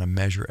 builders want to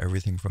measure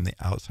everything from the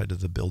outside of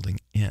the building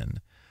in,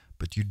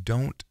 but you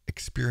don't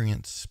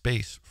experience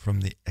space from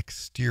the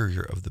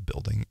exterior of the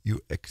building. You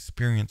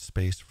experience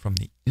space from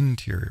the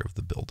interior of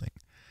the building.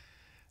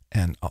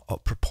 And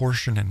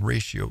proportion and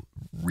ratio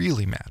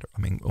really matter.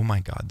 Oh my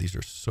God, these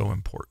are so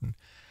important.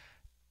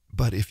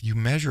 But if you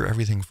measure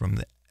everything from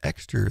the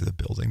exterior of the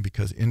building,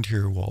 because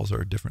interior walls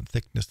are a different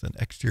thickness than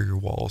exterior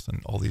walls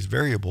and all these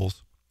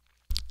variables,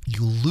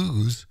 you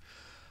lose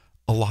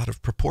a lot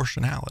of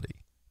proportionality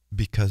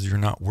because you're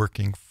not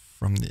working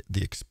from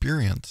the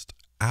experienced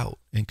out,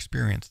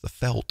 the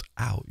felt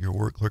out.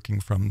 You're working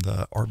from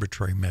the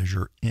arbitrary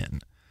measure in.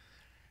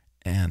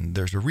 And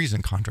there's a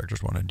reason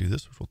contractors want to do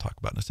this, which we'll talk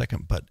about in a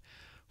second. But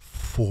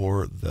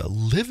for the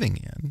living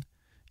in,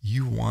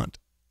 you want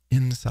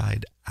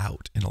inside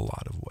out in a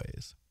lot of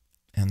ways.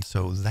 And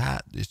so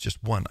that is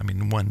just one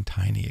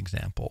tiny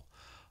example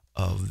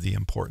of the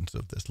importance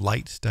of this.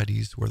 Light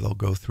studies, where they'll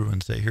go through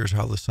and say, here's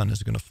how the sun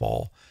is going to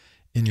fall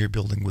in your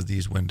building with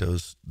these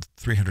windows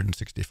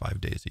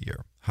 365 days a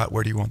year.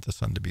 Where do you want the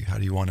sun to be? How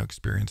do you want to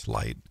experience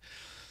light?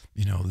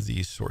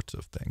 These sorts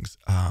of things.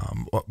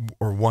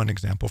 Or one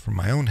example from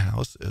my own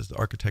house is the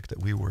architect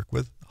that we work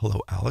with.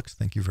 Hello, Alex.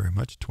 Thank you very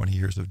much. 20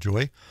 years of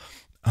joy.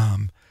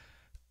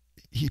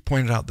 He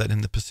pointed out that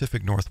in the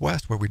Pacific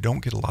Northwest, where we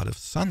don't get a lot of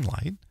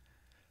sunlight,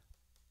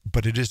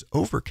 but it is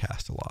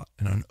overcast a lot.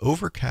 And on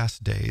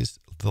overcast days,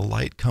 the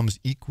light comes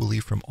equally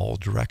from all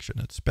direction.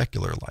 It's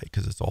specular light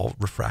because it's all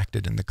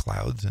refracted in the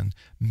clouds and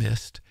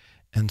mist.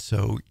 And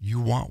so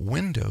you want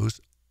windows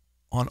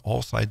on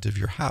all sides of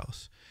your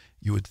house.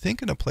 You would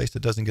think in a place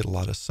that doesn't get a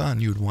lot of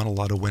sun, you would want a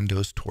lot of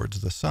windows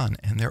towards the sun.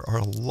 And there are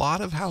a lot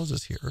of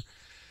houses here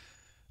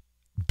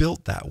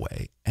built that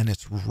way, and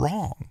it's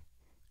wrong.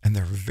 And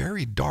they're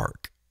very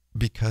dark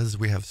because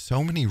we have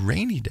so many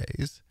rainy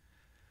days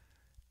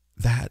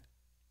that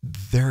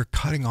they're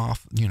cutting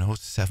off,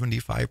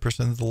 75%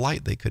 of the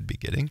light they could be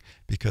getting,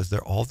 because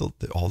they're all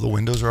the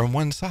windows are on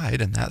one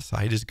side, and that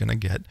side is going to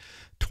get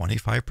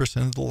 25%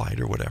 of the light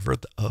or whatever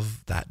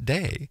of that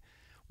day.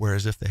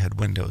 Whereas if they had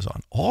windows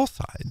on all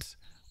sides,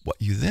 what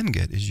you then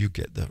get is you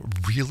get the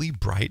really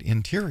bright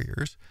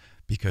interiors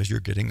because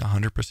you're getting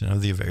 100%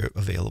 of the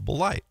available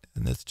light.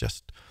 And it's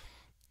just,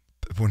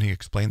 when he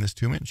explained this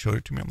to me and showed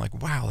it to me, I'm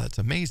like, wow, that's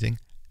amazing.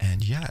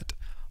 And yet,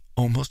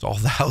 almost all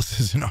the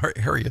houses in our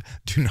area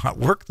do not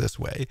work this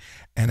way.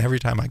 And every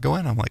time I go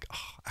in, I'm like,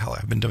 oh,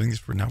 I've been doing this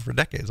for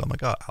decades. I'm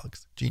like, oh,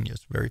 Alex,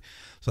 genius.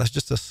 So that's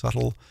just a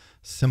subtle,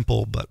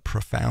 simple, but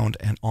profound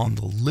and on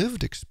the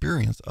lived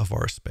experience of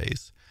our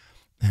space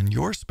and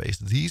your space.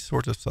 These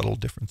sorts of subtle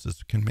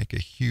differences can make a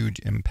huge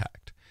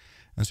impact.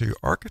 And so your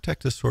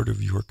architect is sort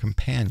of your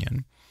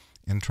companion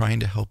in trying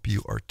to help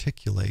you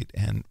articulate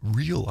and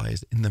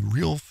realize in the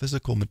real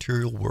physical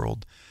material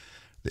world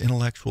the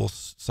intellectual,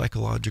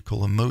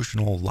 psychological,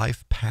 emotional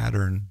life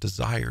pattern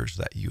desires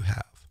that you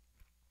have.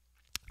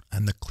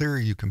 And the clearer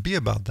you can be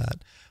about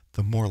that,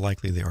 the more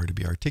likely they are to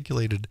be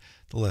articulated,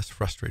 the less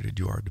frustrated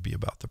you are to be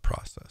about the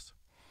process.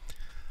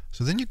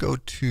 So then you go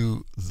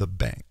to the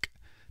bank.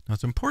 Now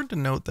it's important to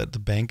note that the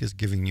bank is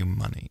giving you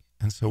money.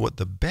 And so what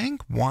the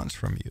bank wants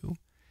from you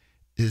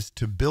is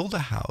to build a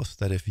house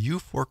that if you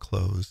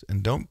foreclose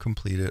and don't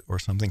complete it or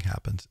something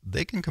happens,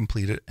 they can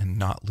complete it and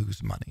not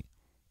lose money.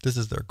 This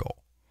is their goal.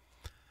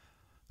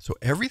 So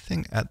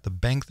everything at the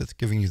bank that's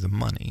giving you the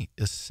money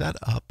is set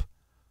up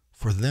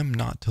for them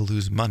not to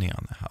lose money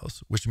on the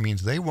house, which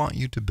means they want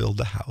you to build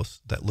a house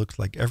that looks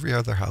like every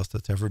other house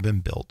that's ever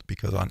been built,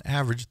 because on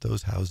average,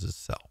 those houses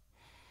sell.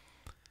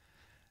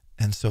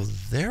 And so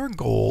their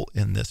goal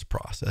in this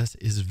process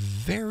is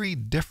very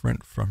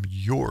different from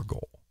your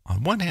goal.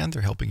 On one hand,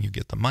 they're helping you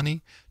get the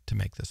money to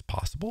make this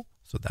possible,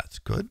 so that's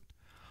good.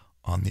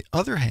 On the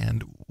other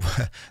hand,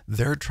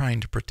 they're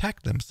trying to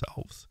protect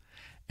themselves.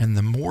 And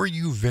the more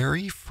you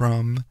vary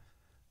from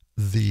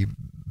the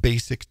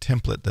basic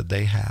template that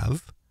they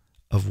have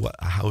of what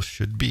a house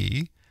should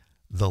be,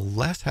 the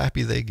less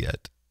happy they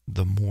get,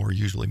 the more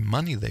usually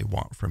money they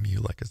want from you,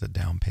 like as a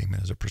down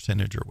payment, as a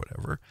percentage or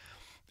whatever,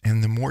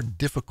 and the more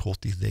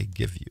difficulty they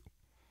give you.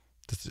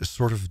 This is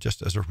sort of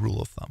just as a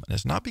rule of thumb. And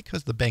it's not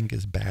because the bank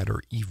is bad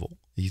or evil.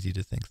 Easy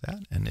to think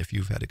that. And if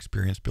you've had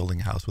experience building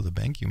a house with a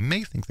bank, you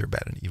may think they're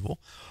bad and evil.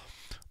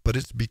 But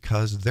it's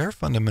because their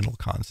fundamental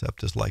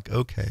concept is like,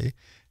 okay,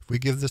 if we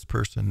give this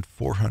person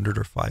 $400,000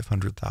 or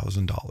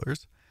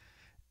 $500,000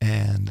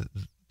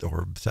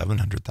 or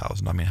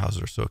 $700,000, I mean,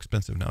 houses are so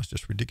expensive now, it's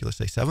just ridiculous.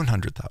 Say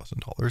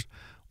 $700,000.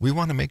 We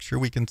want to make sure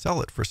we can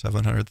sell it for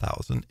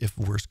 $700,000 if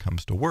worse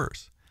comes to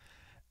worse.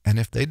 And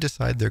if they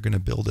decide they're going to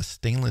build a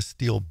stainless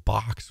steel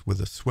box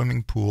with a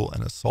swimming pool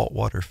and a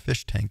saltwater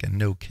fish tank and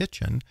no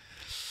kitchen,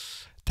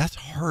 that's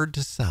hard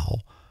to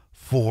sell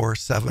for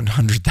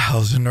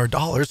 $700,000 or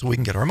dollars so we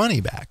can get our money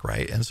back,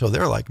 right? And so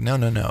they're like,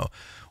 no.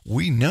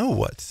 We know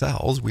what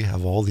sells. We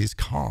have all these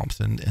comps.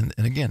 And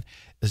again,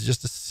 it's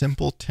just a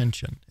simple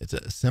tension. It's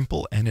a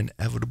simple and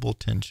inevitable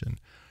tension.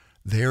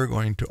 They're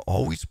going to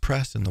always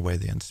press in the way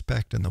they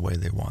inspect and the way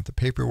they want the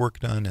paperwork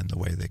done and the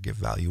way they give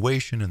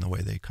valuation and the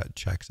way they cut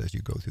checks as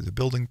you go through the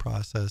building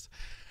process.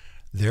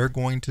 They're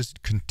going to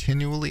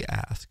continually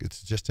ask,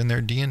 it's just in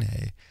their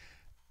DNA,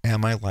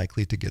 am I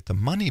likely to get the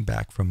money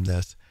back from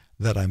this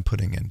that I'm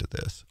putting into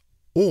this?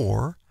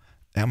 Or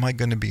am I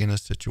going to be in a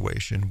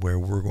situation where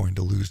we're going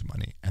to lose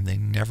money? And they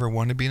never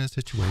want to be in a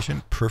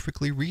situation,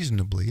 perfectly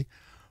reasonably,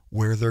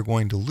 where they're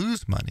going to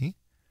lose money.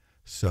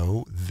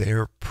 So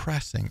they're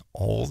pressing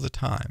all the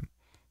time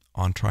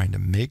on trying to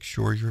make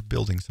sure you're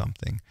building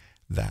something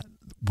that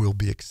will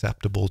be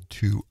acceptable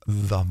to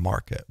the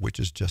market, which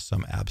is just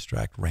some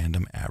abstract,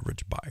 random,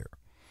 average buyer.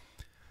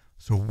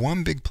 So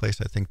one big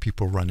place I think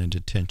people run into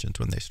tensions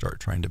when they start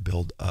trying to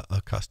build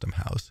a custom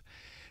house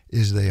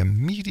is they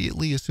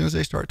immediately, as soon as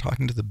they start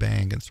talking to the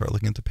bank and start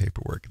looking at the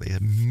paperwork, they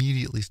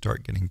immediately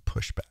start getting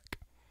pushback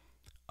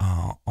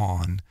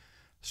on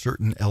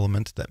certain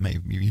elements that may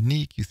be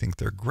unique. You think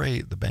they're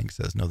great. The bank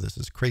says, no, this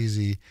is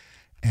crazy.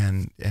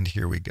 And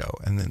here we go.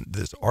 And then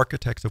this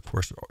architects, of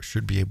course,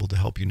 should be able to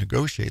help you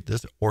negotiate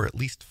this or at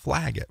least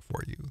flag it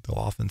for you. They'll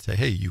often say,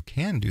 hey, you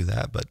can do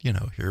that, but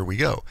here we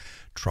go.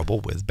 Trouble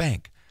with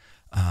bank.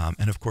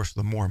 And of course,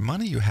 the more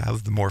money you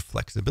have, the more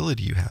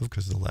flexibility you have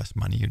because the less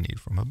money you need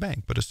from a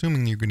bank. But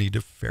assuming you're going to need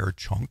a fair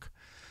chunk,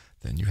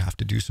 then you have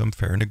to do some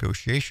fair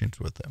negotiations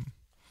with them.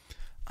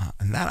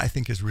 And that, I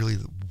think, is really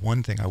the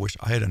one thing I wish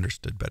I had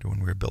understood better when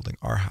we were building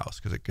our house,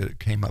 because it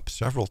came up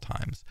several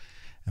times.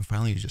 And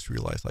finally, you just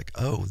realize, like,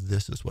 oh,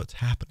 this is what's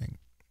happening.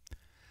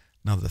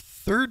 Now, the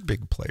third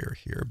big player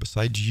here,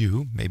 besides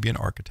you, maybe an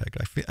architect,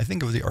 I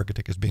think of the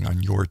architect as being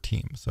on your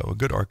team. So a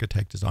good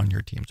architect is on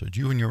your team. So it's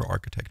you and your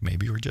architect,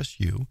 maybe, or just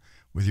you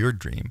with your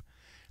dream.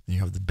 Then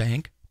you have the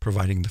bank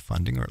providing the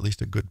funding, or at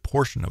least a good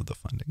portion of the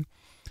funding.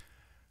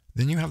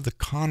 Then you have the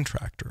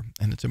contractor.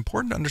 And it's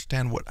important to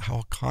understand how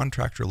a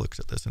contractor looks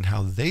at this and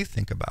how they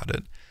think about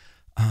it,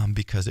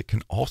 because it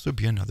can also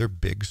be another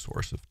big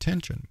source of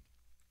tension.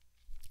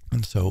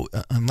 And so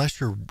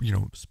unless you're,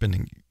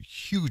 spending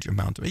huge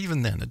amounts,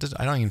 even then,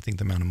 I don't even think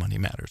the amount of money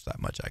matters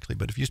that much, actually.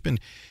 But if you spend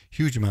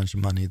huge amounts of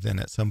money, then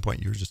at some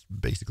point you're just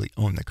basically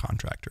own the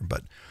contractor.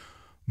 But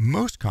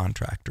most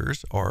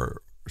contractors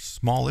are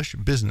smallish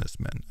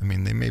businessmen. I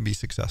mean, they may be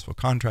successful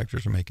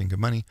contractors or making good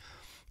money,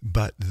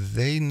 but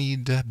they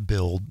need to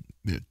build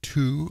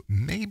 2,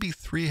 maybe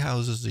 3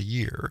 houses a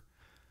year,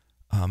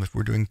 if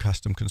we're doing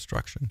custom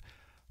construction,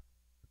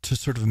 to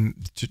sort of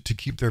to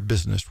keep their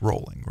business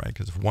rolling, right?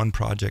 Because if one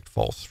project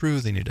falls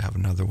through, they need to have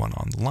another one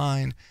on the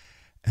line.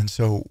 And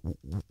so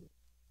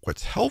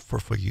what's helpful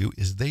for you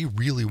is they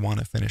really want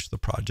to finish the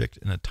project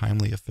in a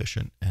timely,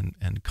 efficient,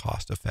 and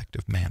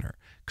cost-effective manner,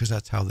 because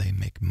that's how they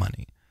make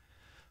money.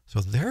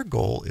 So their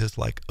goal is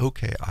like,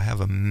 okay, I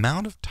have an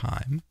amount of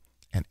time,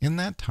 and in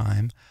that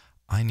time,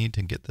 I need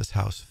to get this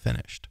house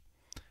finished.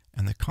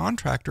 And the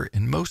contractor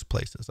in most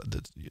places,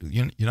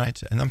 United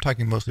States, and I'm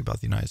talking mostly about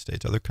the United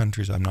States. Other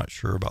countries, I'm not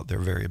sure about their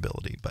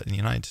variability. But in the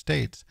United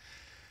States,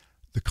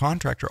 the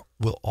contractor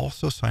will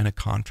also sign a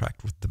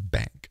contract with the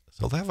bank.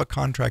 So they'll have a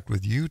contract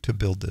with you to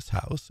build this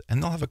house,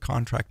 and they'll have a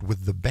contract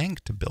with the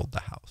bank to build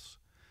the house.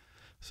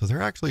 So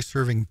they're actually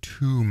serving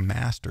 2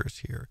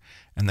 masters here.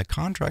 And the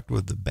contract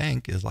with the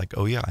bank is like,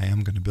 oh yeah, I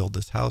am going to build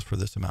this house for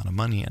this amount of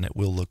money, and it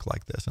will look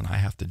like this. And I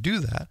have to do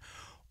that,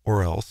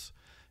 or else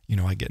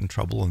I get in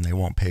trouble and they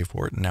won't pay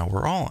for it. And now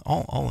we're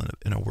all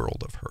in a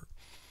world of hurt.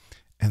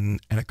 And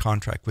a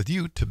contract with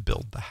you to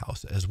build the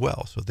house as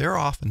well. So they're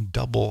often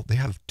they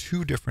have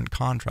 2 different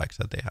contracts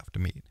that they have to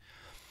meet.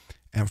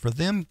 And for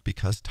them,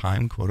 because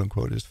time, quote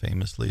unquote, is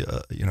famously,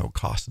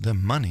 costs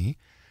them money,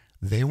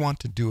 they want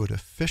to do it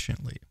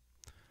efficiently.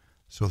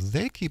 So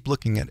they keep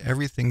looking at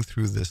everything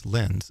through this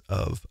lens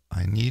of,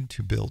 I need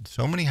to build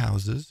so many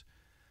houses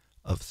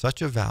of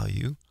such a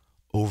value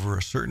over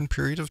a certain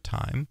period of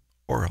time,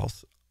 or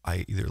else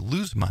I either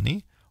lose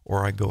money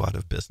or I go out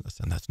of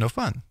business. And that's no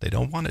fun. They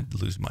don't want to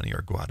lose money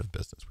or go out of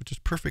business, which is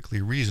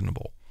perfectly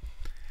reasonable.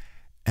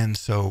 And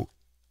so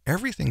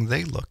everything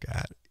they look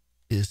at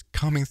is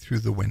coming through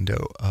the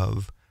window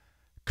of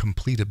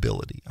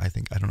completability. I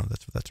don't know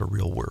if that's a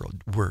real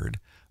word,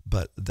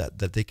 but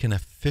that they can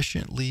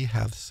efficiently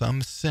have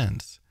some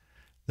sense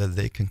that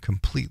they can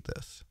complete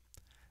this.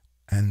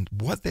 And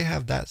what they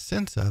have that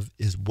sense of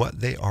is what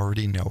they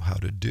already know how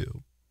to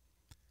do.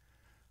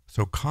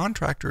 So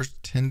contractors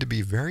tend to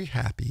be very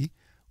happy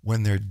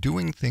when they're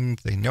doing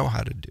things they know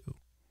how to do.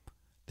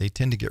 They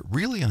tend to get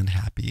really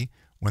unhappy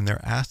when they're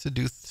asked to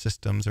do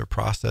systems or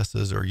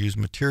processes or use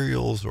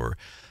materials or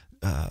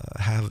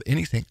have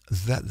anything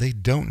that they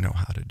don't know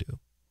how to do,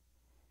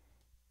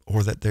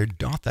 or that they're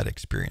not that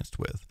experienced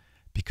with,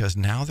 because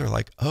now they're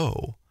like,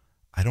 oh,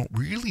 I don't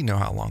really know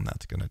how long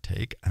that's going to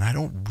take, and I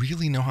don't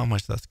really know how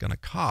much that's going to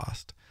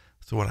cost.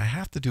 So what I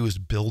have to do is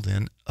build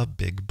in a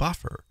big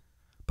buffer.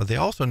 But they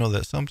also know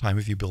that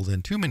sometimes if you build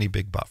in too many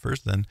big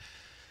buffers, then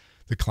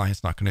the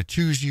client's not going to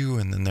choose you,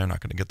 and then they're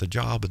not going to get the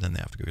job, and then they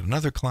have to go get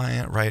another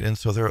client, right? And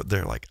so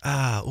they're like,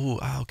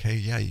 okay,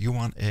 yeah, you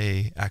want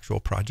a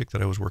actual project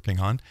that I was working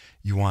on.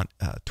 You want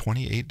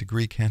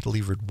 28-degree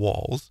cantilevered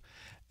walls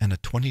and a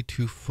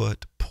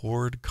 22-foot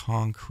poured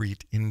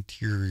concrete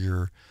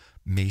interior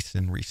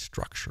masonry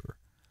structure.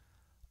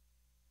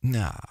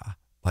 Nah,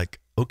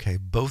 okay,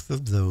 both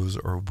of those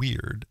are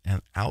weird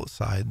and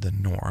outside the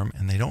norm,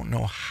 and they don't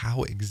know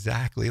how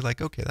exactly,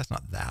 okay, that's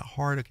not that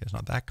hard. Okay, it's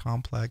not that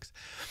complex,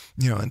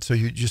 and so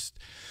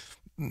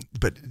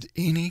but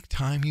any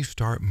time you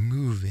start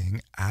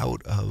moving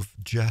out of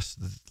just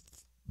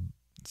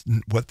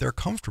what they're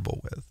comfortable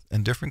with,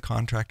 and different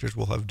contractors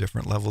will have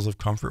different levels of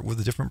comfort with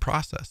the different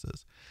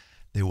processes,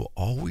 they will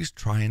always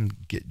try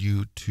and get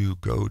you to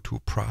go to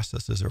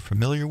processes they're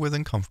familiar with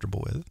and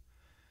comfortable with,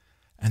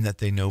 and that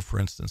they know, for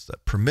instance,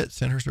 that permit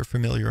centers are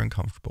familiar and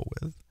comfortable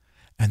with,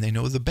 and they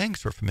know the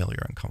banks are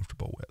familiar and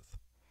comfortable with.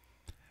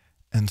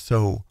 And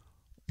so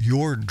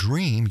your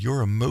dream,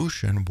 your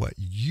emotion, what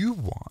you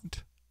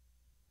want,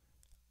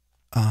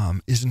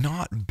 is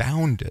not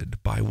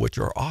bounded by what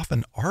are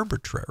often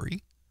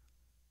arbitrary,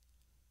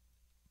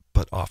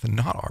 but often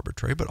not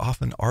arbitrary, but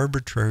often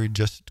arbitrary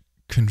just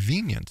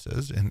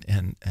conveniences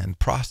and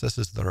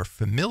processes that are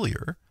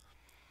familiar.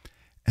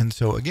 And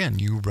so again,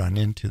 you run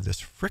into this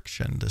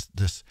friction,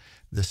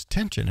 this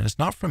tension, and it's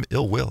not from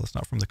ill will. It's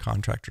not from the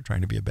contractor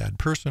trying to be a bad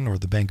person or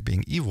the bank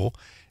being evil.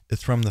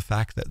 It's from the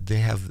fact that they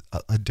have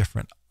a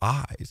different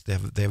eyes. They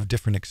have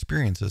different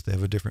experiences. They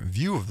have a different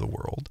view of the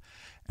world,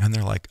 and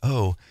they're like,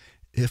 oh,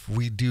 if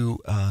we do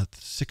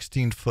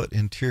 16-foot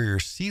interior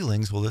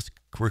ceilings, well, this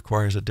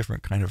requires a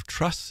different kind of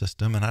truss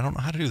system, and I don't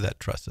know how to do that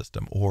truss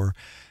system. Or,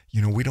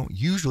 we don't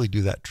usually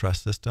do that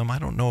truss system. I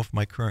don't know if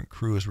my current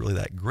crew is really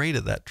that great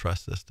at that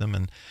truss system,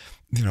 and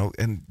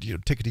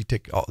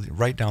tickety-tick,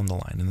 right down the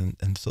line.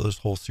 And so there's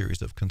a whole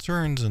series of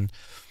concerns, and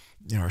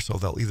so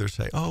they'll either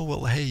say, oh,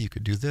 well, hey, you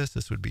could do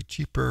this would be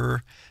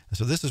cheaper. And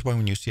so this is why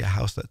when you see a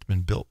house that's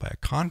been built by a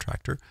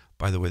contractor,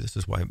 by the way, this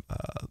is why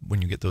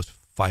when you get those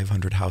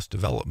 500 house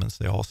developments,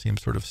 they all seem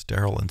sort of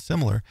sterile and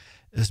similar,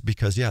 is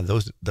because,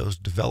 those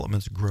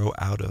developments grow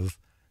out of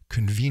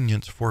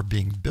convenience for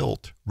being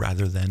built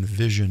rather than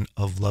vision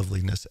of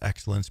loveliness,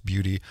 excellence,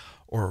 beauty,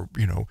 or,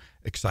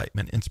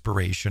 excitement,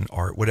 inspiration,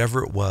 art,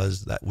 whatever it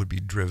was that would be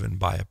driven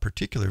by a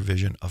particular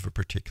vision of a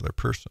particular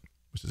person.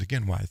 Which is,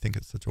 again, why I think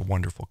it's such a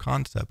wonderful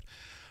concept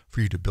for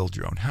you to build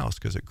your own house,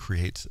 because it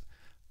creates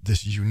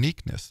this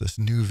uniqueness, this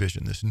new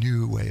vision, this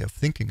new way of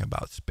thinking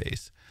about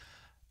space.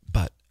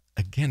 But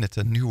again, it's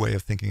a new way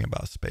of thinking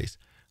about space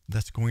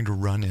that's going to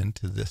run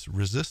into this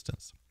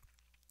resistance.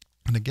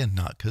 And again,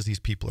 not because these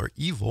people are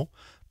evil,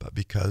 but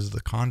because the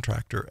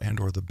contractor and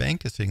or the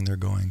bank is sitting there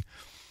going,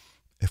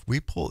 if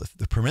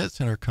the permit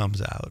center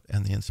comes out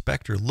and the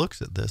inspector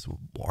looks at this,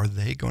 are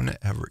they going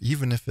to ever,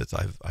 even if it's,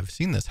 I've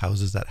seen this,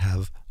 houses that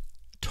have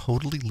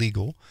totally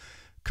legal,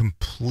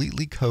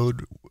 completely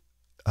code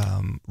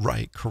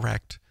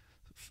correct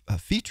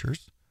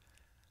features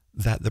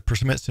that the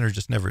permit center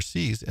just never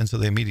sees, and so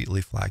they immediately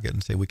flag it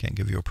and say we can't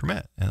give you a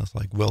permit. And it's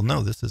like, well,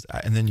 no, this is,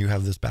 and then you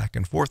have this back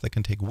and forth that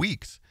can take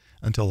weeks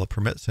until a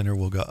permit center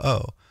will go,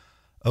 oh,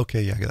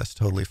 okay, yeah, that's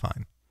totally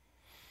fine.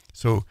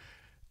 So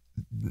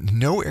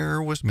no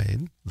error was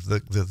made.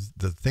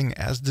 The thing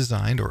as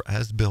designed or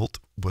as built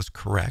was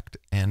correct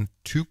and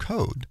to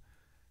code,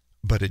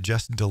 but it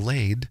just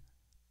delayed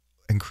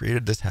and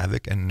created this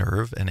havoc and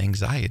nerve and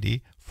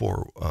anxiety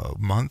for a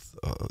month,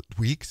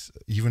 weeks,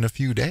 even a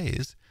few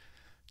days,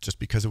 just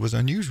because it was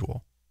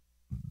unusual,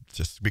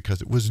 just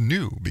because it was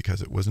new,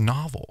 because it was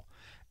novel.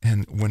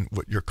 And when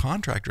what your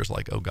contractor's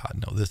like, oh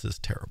God, no, this is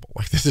terrible.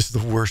 Like, this is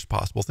the worst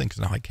possible thing,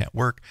 because now I can't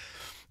work,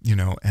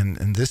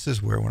 and this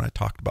is where, when I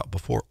talked about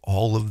before,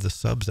 all of the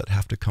subs that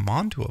have to come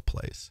onto a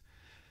place,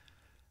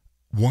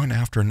 one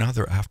after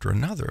another,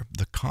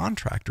 the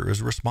contractor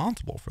is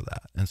responsible for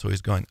that. And so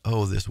he's going,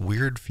 oh, this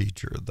weird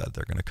feature that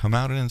they're going to come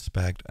out and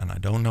inspect, and I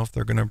don't know if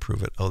they're going to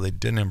improve it. Oh, they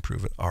didn't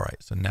improve it. All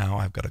right, so now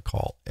I've got to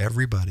call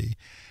everybody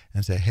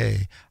and say,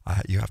 hey,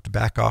 you have to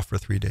back off for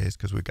 3 days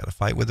because we've got to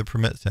fight with the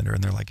permit center.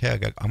 And they're like, hey,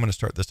 I'm going to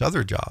start this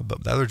other job,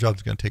 but the other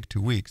job's going to take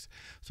 2 weeks.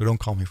 So don't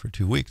call me for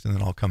 2 weeks, and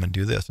then I'll come and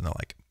do this. And they're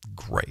like,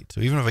 great.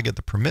 So even if I get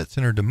the permit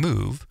center to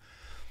move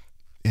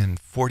in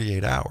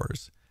 48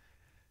 hours,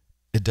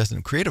 it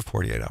doesn't create a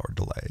 48-hour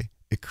delay.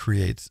 It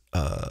creates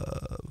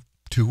a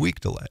 2-week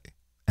delay.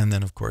 And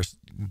then, of course,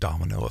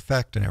 domino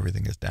effect, and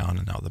everything is down,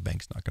 and now the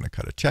bank's not going to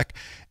cut a check.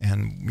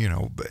 And,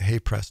 but hey,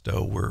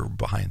 presto, we're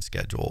behind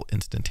schedule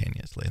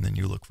instantaneously. And then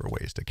you look for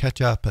ways to catch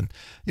up. And,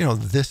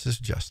 this is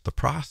just the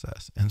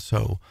process. And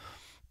so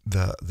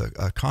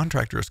the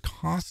contractor is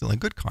constantly, a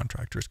good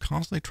contractor is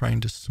constantly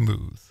trying to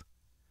smooth.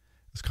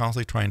 It's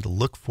constantly trying to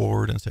look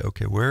forward and say,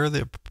 okay, where are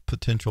the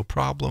potential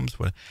problems?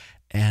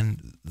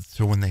 And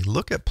so when they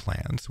look at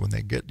plans, when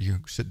they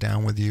sit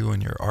down with you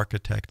and your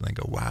architect, and they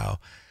go, wow,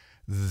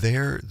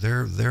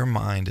 their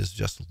mind is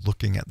just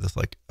looking at this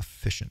like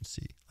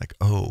efficiency, like,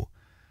 oh,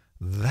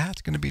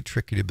 that's going to be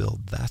tricky to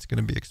build. That's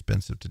going to be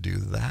expensive to do.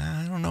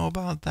 That, I don't know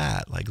about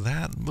that. Like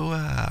that,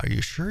 wow, are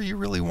you sure you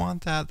really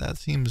want that? That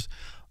seems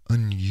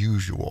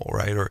unusual,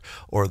 right?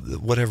 Or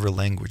whatever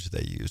language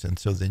they use. And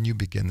so then you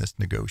begin this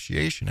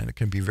negotiation, and it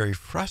can be very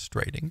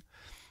frustrating,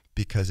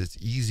 because it's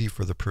easy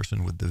for the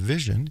person with the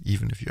vision,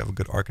 even if you have a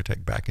good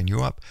architect backing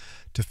you up,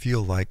 to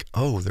feel like,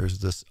 oh,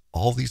 there's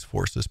all these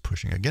forces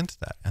pushing against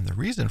that. And the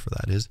reason for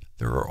that is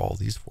there are all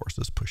these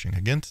forces pushing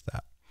against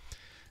that.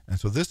 And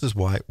so this is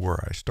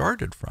where I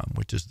started from,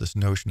 which is this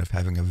notion of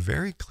having a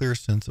very clear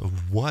sense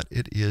of what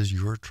it is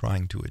you're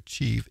trying to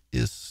achieve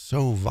is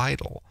so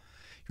vital.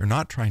 You're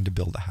not trying to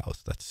build a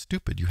house. That's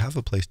stupid. You have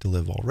a place to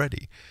live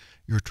already.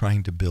 You're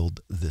trying to build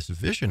this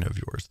vision of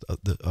yours,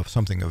 of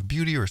something of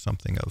beauty, or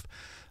something of,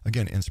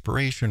 again,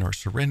 inspiration or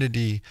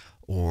serenity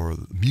or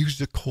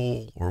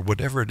musical or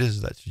whatever it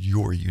is that's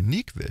your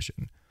unique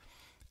vision.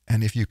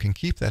 And if you can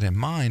keep that in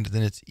mind,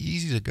 then it's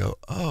easy to go,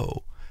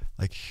 oh,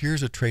 like,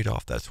 here's a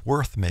trade-off that's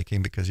worth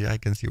making, because I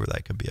can see where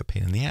that could be a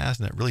pain in the ass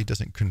and it really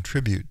doesn't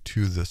contribute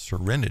to the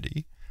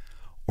serenity.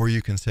 Or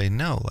you can say,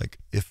 no, like,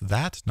 if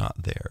that's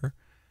not there,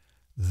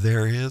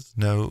 there is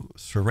no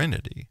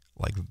serenity.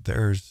 Like,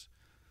 there's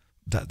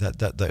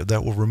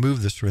that will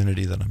remove the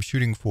serenity that I'm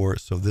shooting for.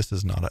 So this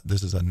is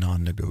a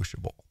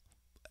non-negotiable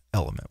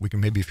element. We can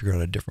maybe figure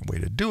out a different way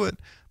to do it,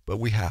 but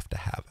we have to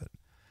have it.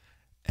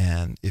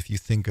 And if you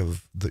think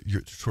of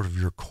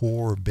your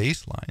core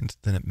baselines,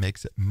 then it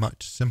makes it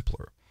much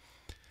simpler.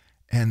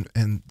 And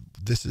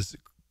this is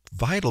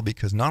vital,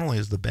 because not only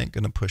is the bank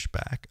going to push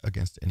back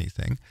against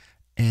anything,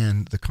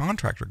 and the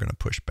contractor going to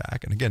push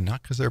back, and again,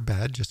 not because they're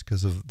bad, just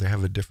because they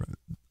have a different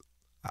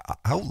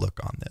outlook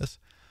on this.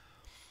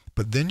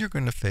 But then you're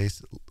going to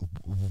face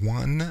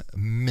 1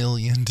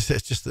 million,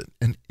 it's just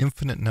an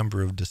infinite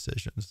number of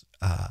decisions.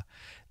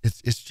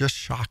 It's just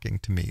shocking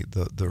to me,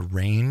 the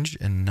range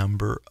and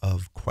number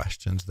of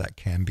questions that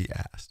can be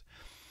asked.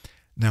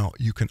 Now,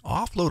 you can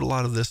offload a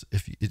lot of this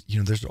if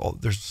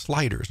there's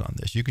sliders on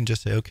this. You can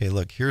just say, okay,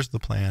 look, here's the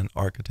plan,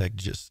 architect,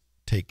 just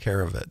take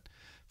care of it,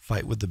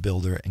 fight with the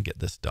builder and get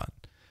this done.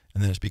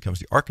 And then it becomes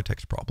the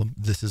architect's problem.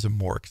 This is a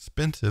more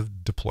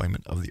expensive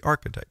deployment of the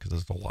architect because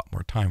there's a lot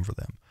more time for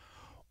them.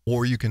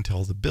 Or you can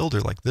tell the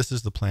builder, like, this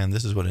is the plan,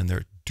 this is what's in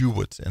there, do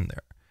what's in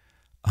there.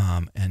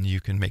 And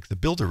you can make the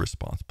builder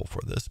responsible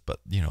for this, but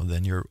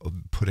then you're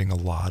putting a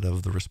lot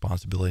of the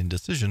responsibility and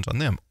decisions on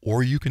them.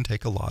 Or you can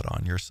take a lot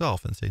on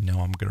yourself and say, no,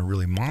 I'm going to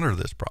really monitor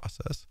this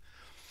process.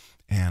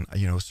 And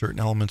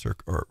certain elements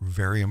are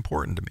very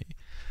important to me.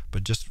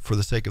 But just for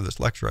the sake of this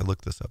lecture, I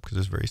looked this up because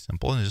it's very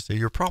simple. And just say,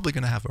 you're probably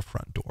going to have a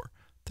front door.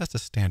 That's a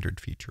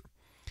standard feature.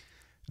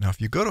 Now, if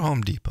you go to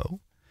Home Depot,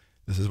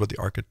 this is what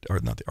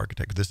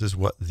this is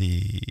what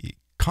the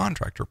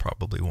contractor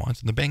probably wants.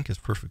 And the bank is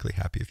perfectly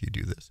happy if you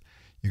do this.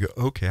 You go,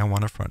 okay, I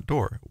want a front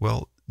door.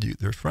 Well,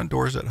 there's front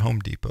doors at Home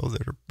Depot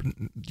that are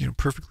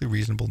perfectly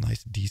reasonable,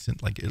 nice,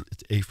 decent. Like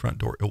it's a front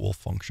door. It will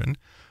function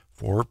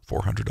for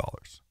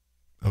 $400.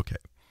 Okay.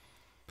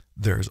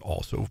 There's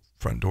also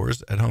front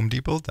doors at Home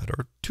Depot that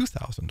are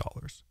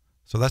 $2,000.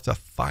 So that's a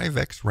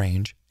 5x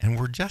range. And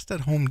we're just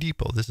at Home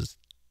Depot. This is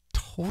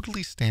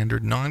totally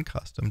standard,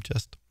 non-custom,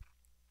 just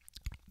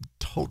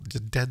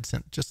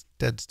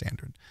dead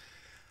standard.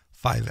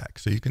 5x.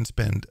 So you can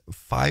spend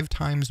 5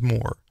 times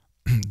more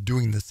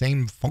doing the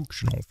same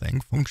functional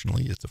thing.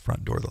 Functionally, it's a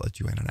front door that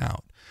lets you in and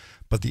out.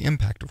 But the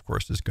impact, of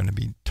course, is going to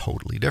be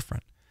totally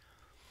different.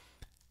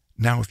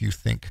 Now, if you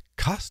think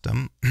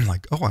custom,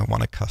 like, oh, I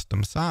want a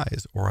custom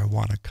size, or I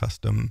want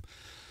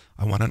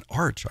an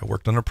arch. I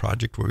worked on a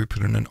project where we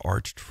put in an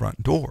arched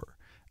front door.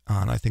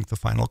 And I think the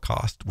final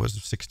cost was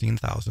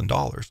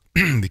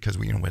 $16,000 because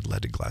we had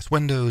leaded glass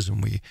windows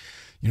and we,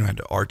 had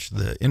to arch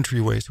the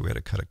entryway. So we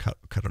had to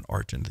cut an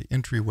arch into the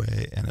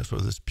entryway, and it's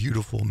sort of this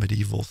beautiful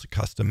medieval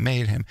custom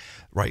made him,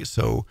 right?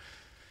 So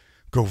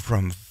go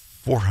from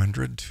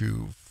 400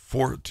 to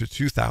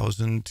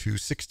 2,000 to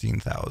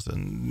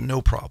 16,000,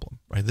 no problem,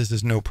 right? This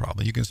is no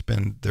problem. You can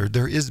spend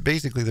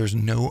there's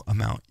no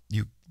amount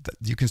you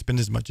can spend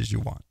as much as you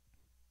want,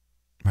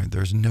 right?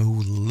 There's no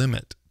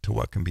limit to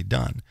what can be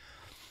done.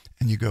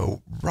 And you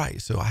go, right,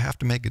 so I have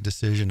to make a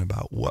decision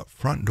about what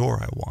front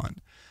door I want.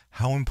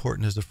 How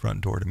important is the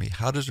front door to me?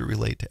 How does it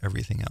relate to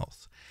everything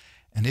else?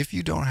 And if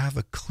you don't have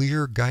a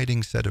clear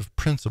guiding set of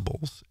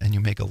principles and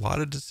you make a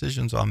lot of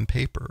decisions on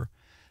paper,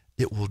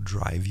 it will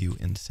drive you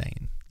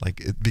insane.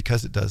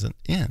 Because it doesn't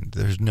end.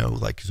 There's no,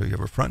 so you have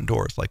a front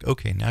door. It's like,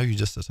 okay, now you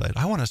just decide,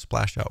 I want to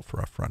splash out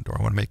for a front door.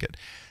 I want to make it,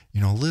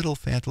 a little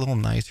fancy, a little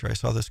nicer. I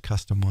saw this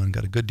custom one,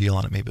 got a good deal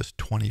on it. Maybe it's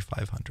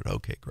 $2,500.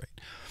 Okay,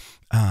 great.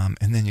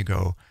 And then you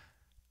go,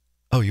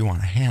 oh, you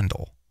want a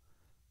handle?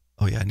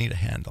 Oh yeah, I need a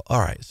handle. All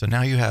right. So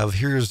now you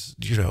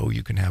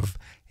can have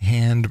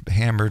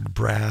hand-hammered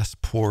brass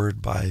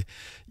poured by,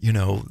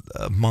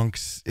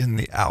 monks in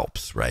the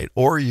Alps, right?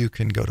 Or you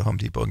can go to Home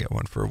Depot and get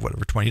one for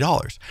whatever,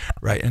 $20,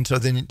 right? And so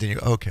then you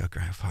go, okay,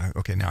 fine.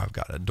 Okay, now I've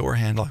got a door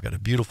handle. I've got a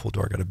beautiful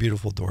door.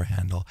 Door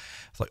handle.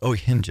 It's like, oh,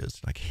 hinges,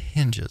 right?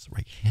 Hinges,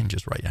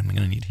 right? I'm going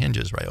to need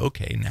hinges, right?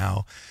 Okay,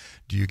 now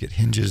do you get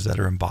hinges that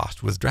are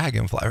embossed with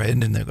dragonfly, right?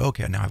 And then they go,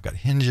 okay, now I've got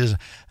hinges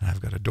and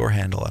I've got a door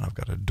handle and I've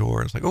got a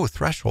door. It's like, oh,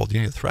 threshold. You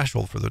need a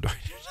threshold for the door.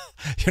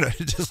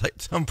 It's just like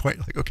at some point,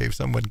 like, okay,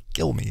 someone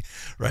kill me,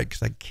 right?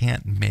 Because I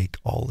can't make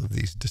all of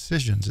these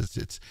decisions.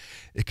 It's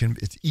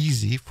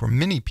easy for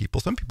many people.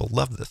 Some people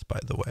love this, by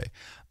the way,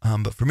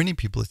 but for many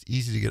people, it's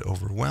easy to get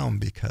overwhelmed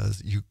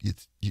because you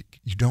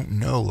don't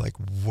know, like,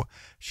 what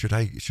should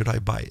I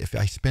buy? If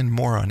I spend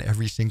more on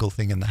every single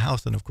thing in the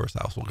house, then of course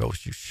the house will go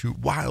shoot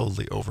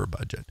wildly over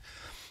budget.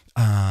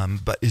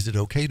 But is it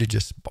okay to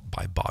just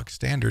buy bog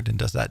standard? And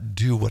does that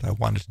do what I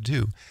want it to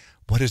do?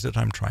 What is it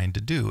I'm trying to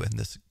do? And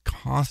this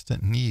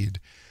constant need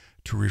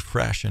to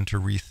refresh and to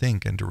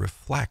rethink and to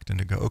reflect and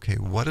to go, okay,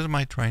 what am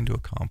I trying to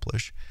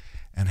accomplish?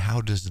 And how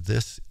does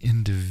this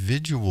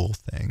individual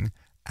thing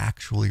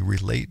actually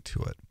relate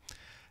to it?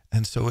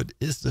 And so it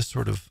is this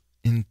sort of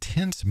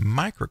intense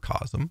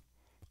microcosm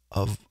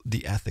of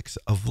the ethics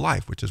of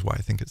life, which is why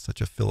I think it's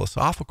such a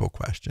philosophical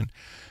question,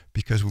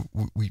 because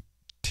we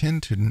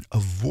tend to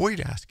avoid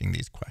asking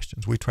these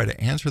questions. We try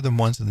to answer them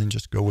once and then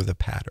just go with a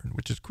pattern,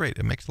 which is great.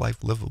 It makes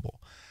life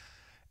livable.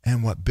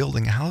 And what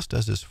building a house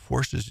does is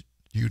forces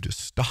you to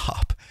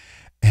stop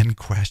and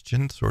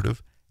question sort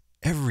of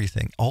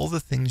everything, all the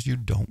things you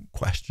don't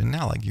question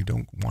now. Like, you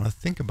don't want to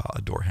think about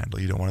a door handle.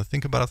 You don't want to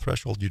think about a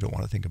threshold. You don't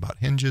want to think about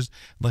hinges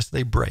unless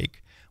they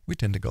break. We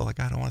tend to go like,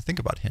 I don't want to think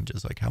about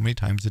hinges. Like, how many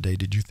times a day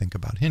did you think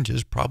about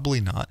hinges? Probably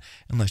not,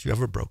 unless you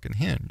have a broken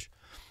hinge.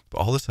 But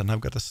all of a sudden,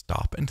 I've got to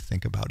stop and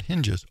think about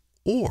hinges.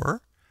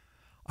 Or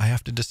I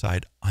have to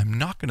decide I'm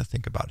not going to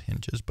think about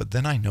hinges, but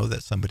then I know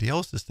that somebody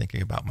else is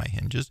thinking about my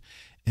hinges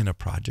in a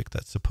project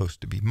that's supposed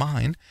to be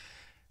mine.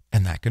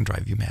 And that can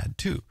drive you mad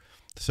too.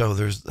 So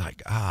there's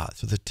like,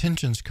 so the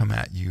tensions come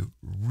at you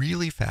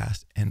really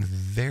fast and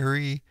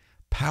very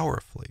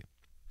powerfully.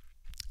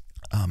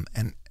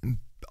 And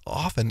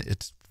often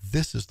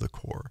this is the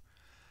core.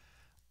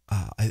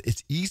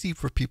 It's easy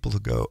for people to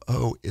go,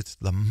 oh, it's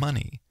the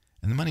money.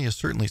 And the money is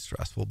certainly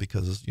stressful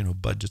because,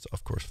 budgets,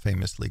 of course,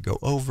 famously go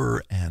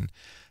over, and,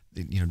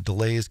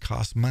 delays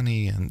cost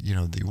money, and,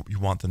 you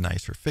want the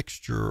nicer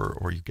fixture,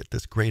 or you get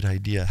this great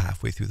idea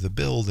halfway through the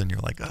build and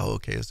you're like, oh,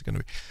 okay, it's going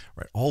to be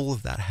right. All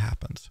of that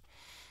happens.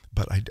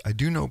 But I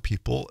do know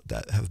people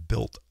that have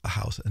built a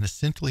house and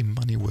essentially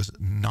money was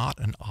not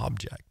an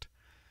object.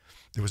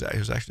 It was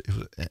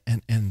actually,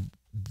 and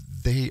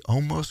they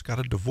almost got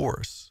a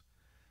divorce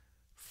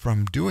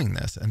from doing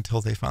this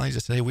until they finally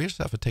just said, hey, we just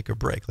have to take a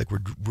break. Like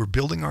we're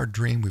building our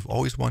dream. We've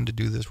always wanted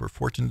to do this. We're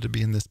fortunate to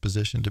be in this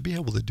position to be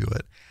able to do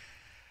it.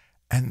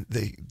 And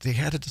they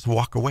had to just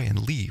walk away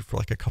and leave for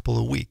like a couple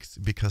of weeks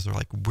because they're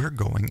like, we're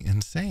going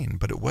insane.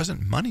 But it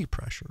wasn't money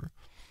pressure.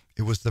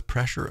 It was the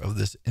pressure of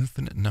this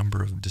infinite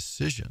number of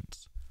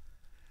decisions.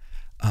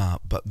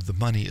 But the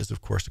money is,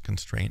 of course, a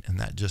constraint, and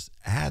that just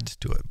adds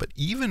to it. But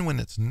even when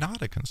it's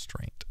not a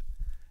constraint,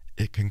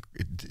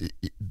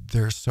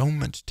 there's so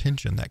much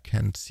tension that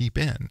can seep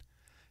in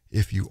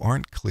if you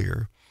aren't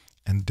clear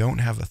and don't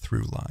have a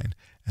through line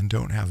and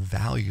don't have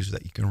values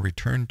that you can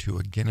return to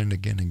again and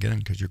again and again,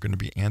 because you're going to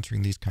be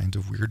answering these kinds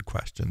of weird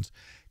questions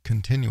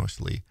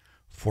continuously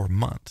for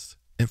months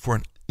and for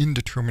an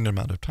indeterminate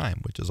amount of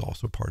time, which is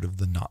also part of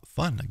the not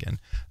fun. Again,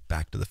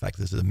 back to the fact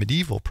this is a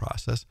medieval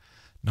process,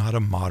 not a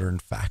modern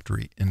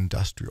factory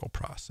industrial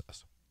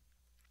process.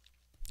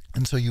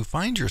 And so you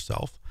find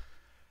yourself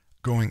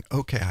going,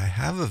 okay, I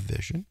have a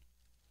vision,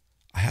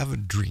 I have a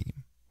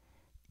dream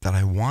that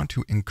I want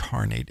to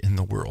incarnate in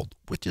the world,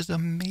 which is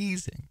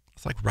amazing.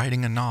 It's like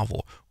writing a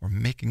novel or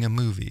making a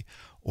movie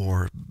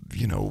or,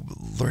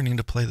 learning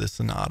to play the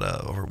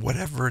sonata or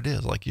whatever it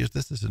is. Like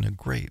this is a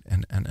great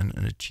and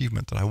an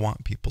achievement that I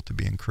want people to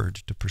be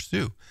encouraged to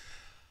pursue.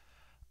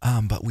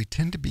 But we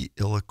tend to be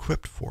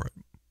ill-equipped for it.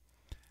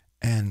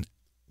 And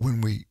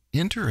when we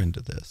enter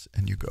into this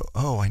and you go,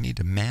 oh, I need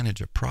to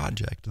manage a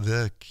project,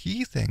 the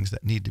key things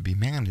that need to be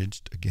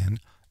managed, again,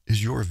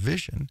 is your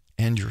vision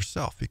and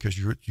yourself, because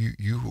you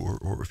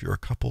or if you're a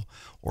couple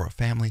or a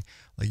family,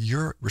 like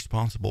you're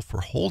responsible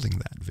for holding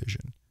that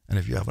vision. And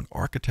if you have an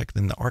architect,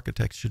 then the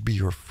architect should be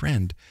your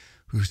friend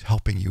who's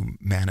helping you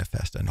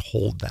manifest and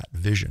hold that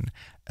vision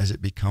as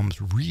it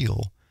becomes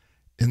real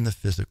in the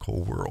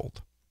physical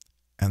world.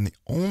 And the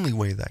only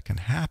way that can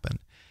happen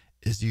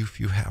is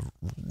if you have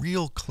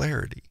real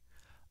clarity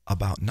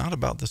about, not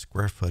about the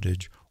square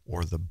footage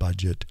or the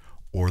budget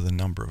or the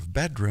number of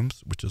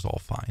bedrooms, which is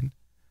all fine,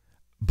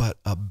 but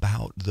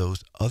about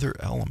those other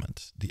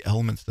elements, the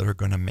elements that are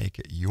going to make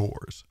it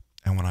yours.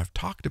 And when I've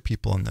talked to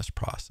people in this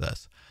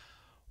process,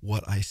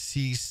 what I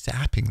see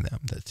sapping them,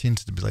 that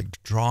seems to be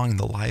like drawing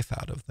the life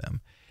out of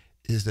them,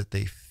 is that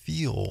they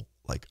feel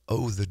like,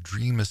 oh, the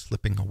dream is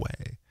slipping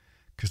away.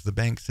 Because the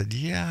bank said,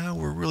 yeah,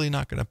 we're really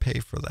not going to pay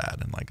for that.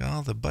 And like,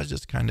 oh, the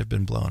budget's kind of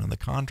been blown. And the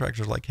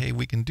contractor's like, hey,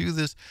 we can do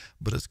this,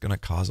 but it's going to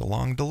cause a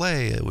long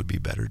delay. It would be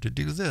better to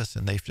do this.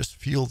 And they just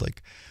feel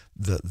like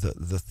the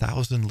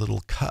 1,000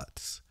 little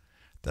cuts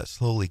that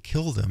slowly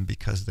kill them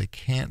because they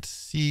can't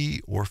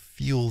see or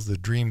feel the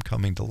dream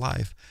coming to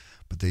life,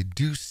 but they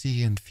do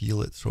see and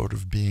feel it sort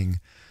of being,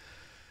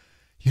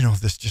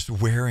 this just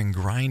wearing,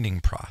 grinding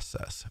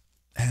process.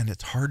 And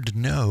it's hard to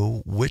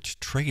know which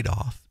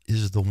trade-off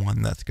is the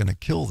one that's going to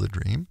kill the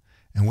dream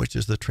and which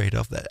is the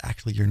trade-off that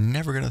actually you're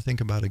never going to think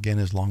about again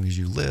as long as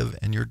you live,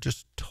 and you're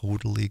just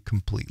totally,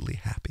 completely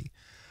happy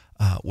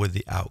with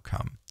the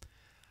outcome.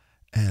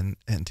 And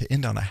to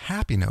end on a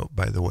happy note,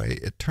 by the way,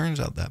 it turns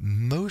out that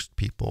most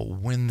people,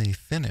 when they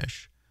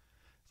finish,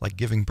 like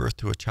giving birth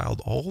to a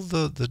child, all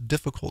the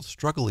difficult,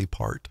 struggly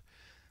part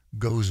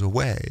goes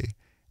away,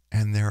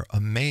 and they're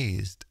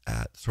amazed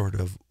at sort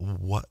of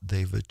what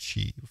they've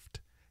achieved.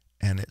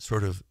 And it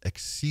sort of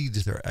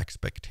exceeds their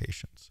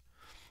expectations.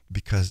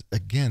 Because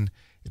again,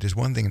 it is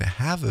one thing to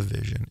have a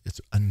vision. It's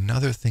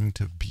another thing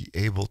to be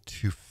able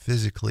to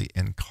physically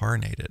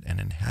incarnate it and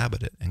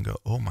inhabit it and go,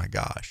 oh my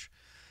gosh,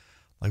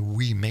 like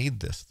we made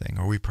this thing,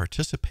 or we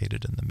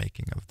participated in the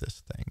making of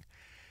this thing.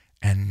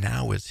 And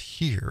now it's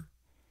here.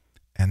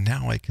 And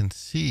now I can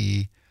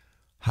see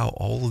how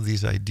all of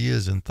these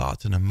ideas and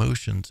thoughts and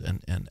emotions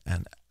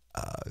and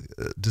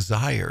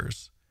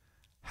desires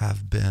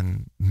have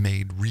been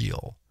made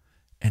real.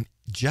 And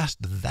just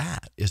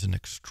that is an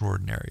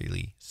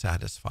extraordinarily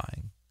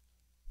satisfying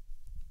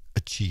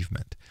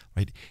achievement,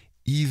 right?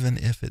 Even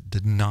if it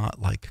did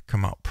not like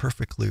come out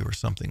perfectly, or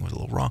something was a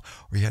little wrong,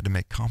 or you had to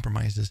make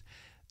compromises,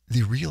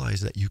 you realize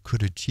that you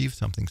could achieve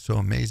something so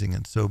amazing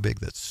and so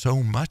big that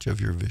so much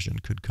of your vision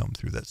could come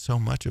through, that so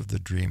much of the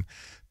dream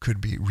could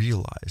be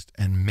realized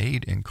and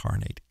made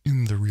incarnate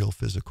in the real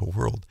physical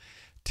world,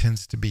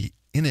 tends to be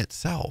in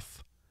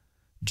itself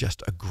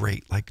just a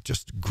great,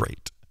 just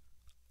great.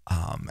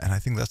 And I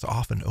think that's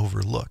often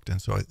overlooked.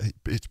 And so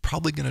it's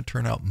probably going to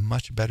turn out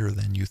much better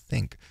than you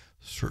think.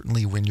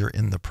 Certainly when you're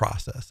in the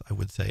process, I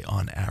would say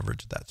on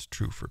average, that's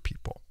true for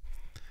people.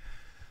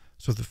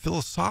 So the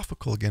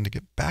philosophical, again, to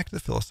get back to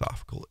the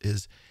philosophical,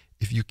 is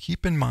if you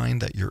keep in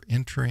mind that you're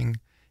entering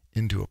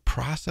into a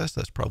process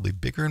that's probably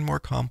bigger and more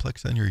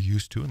complex than you're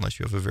used to, unless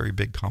you have a very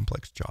big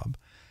complex job,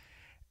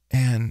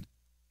 and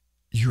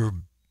you're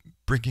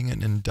bringing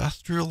an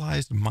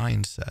industrialized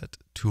mindset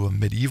to a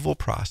medieval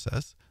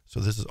process, so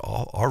this is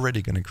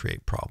already going to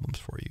create problems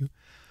for you,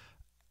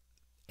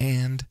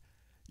 and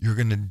you're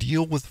going to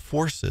deal with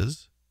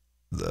forces,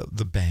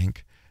 the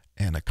bank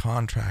and a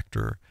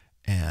contractor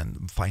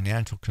and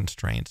financial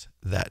constraints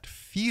that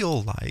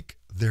feel like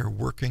they're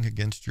working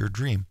against your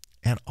dream.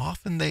 And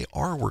often they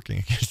are working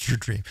against your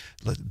dream.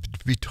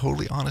 To be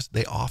totally honest,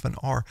 they often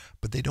are,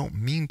 but they don't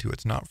mean to.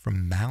 It's not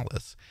from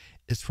malice.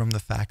 It's from the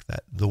fact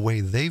that the way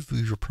they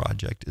view your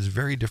project is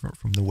very different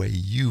from the way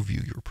you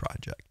view your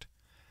project.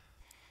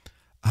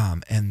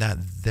 And that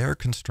their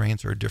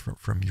constraints are different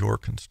from your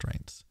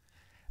constraints.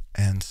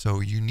 And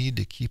so you need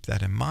to keep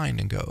that in mind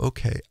and go,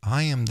 okay,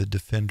 I am the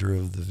defender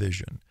of the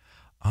vision.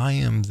 I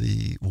am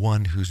the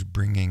one who's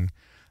bringing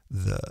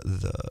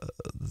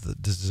the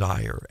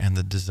desire and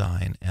the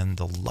design and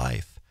the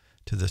life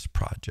to this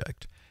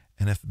project.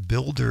 And if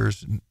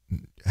builders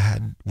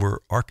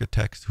were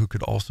architects who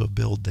could also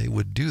build, they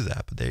would do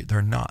that, but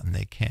they're not, and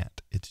they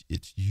can't.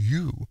 It's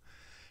you.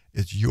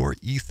 It's your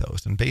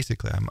ethos. And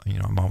basically,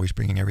 I'm always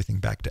bringing everything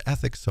back to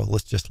ethics, so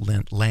let's just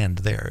land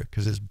there,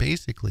 because it's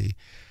basically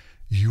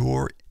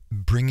you're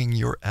bringing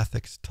your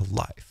ethics to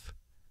life.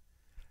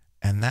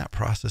 And that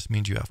process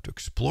means you have to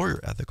explore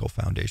your ethical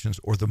foundations,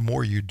 or the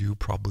more you do,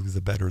 probably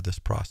the better this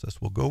process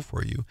will go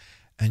for you.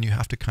 And you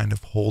have to kind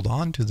of hold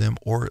on to them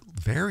or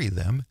vary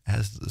them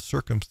as the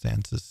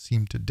circumstances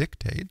seem to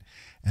dictate,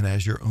 and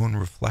as your own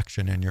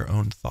reflection and your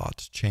own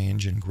thoughts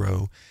change and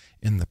grow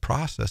in the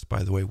process,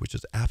 by the way, which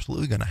is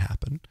absolutely going to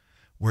happen.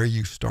 Where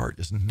you start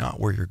is not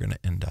where you're going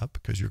to end up,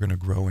 because you're going to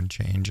grow and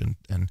change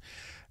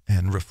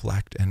and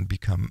reflect and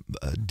become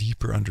a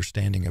deeper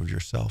understanding of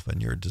yourself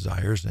and your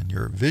desires and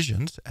your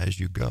visions as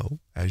you go,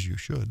 as you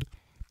should.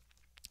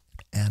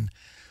 And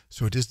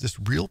so it is this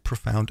real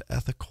profound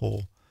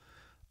ethical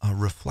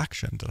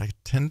reflection that I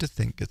tend to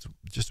think it's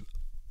just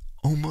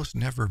almost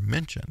never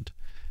mentioned,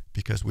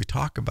 because we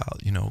talk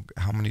about,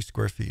 how many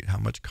square feet, how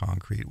much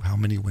concrete, how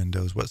many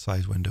windows, what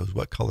size windows,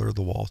 what color are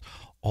the walls,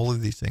 all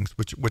of these things,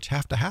 which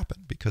have to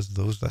happen, because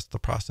that's the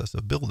process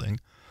of building.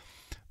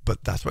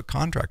 But that's what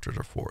contractors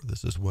are for.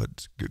 This is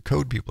what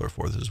code people are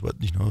for. This is what,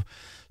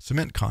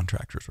 cement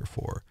contractors are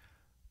for.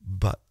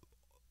 But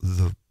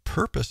the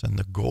purpose and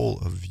the goal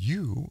of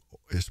you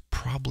is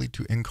probably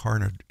to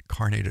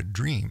incarnate a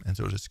dream. And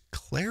so it is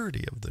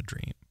clarity of the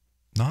dream,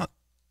 not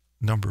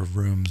number of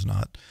rooms,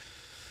 not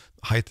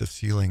height of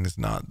ceilings,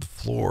 not the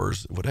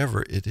floors,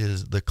 whatever. It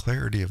is the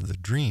clarity of the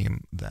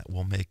dream that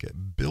will make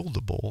it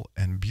buildable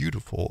and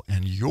beautiful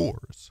and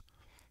yours.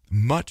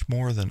 Much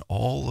more than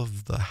all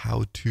of the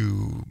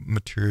how-to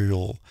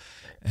material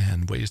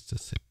and ways to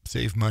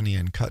save money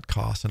and cut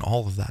costs and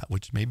all of that,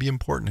 which may be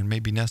important and may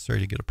be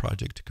necessary to get a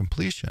project to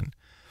completion,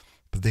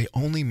 but they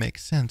only make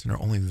sense and are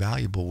only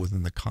valuable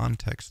within the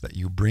context that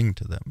you bring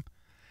to them.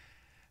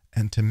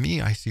 And to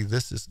me, I see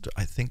this as,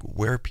 I think,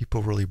 where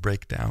people really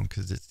break down,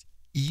 because it's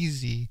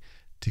easy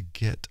to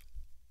get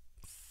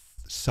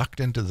sucked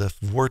into the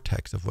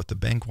vortex of what the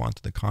bank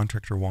wants, the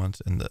contractor wants,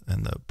 and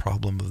the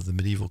problem of the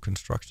medieval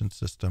construction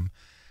system,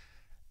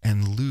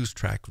 and lose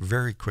track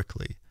very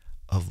quickly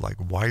of like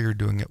why you're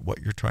doing it, what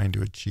you're trying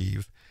to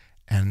achieve.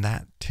 And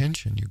that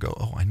tension, you go,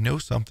 oh, I know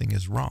something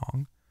is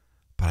wrong,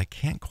 but I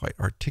can't quite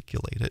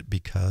articulate it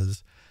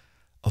because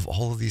of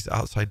all of these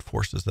outside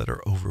forces that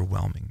are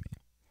overwhelming me.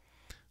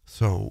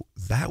 So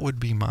that would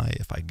be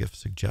if I give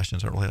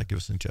suggestions, I don't really like to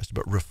give suggestions,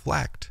 but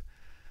reflect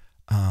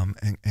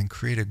and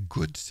create a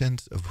good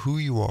sense of who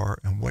you are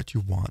and what you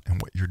want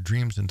and what your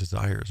dreams and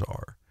desires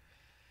are.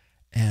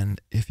 And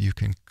if you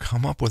can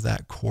come up with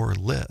that core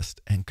list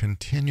and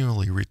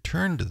continually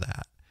return to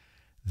that,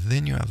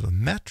 then you have a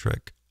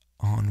metric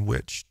on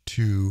which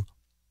to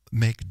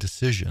make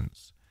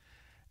decisions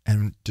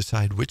and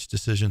decide which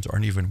decisions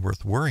aren't even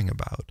worth worrying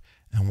about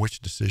and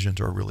which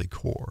decisions are really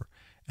core.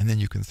 And then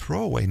you can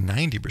throw away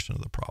 90%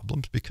 of the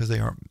problems because they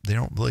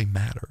don't really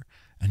matter.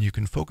 And you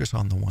can focus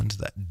on the ones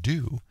that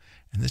do.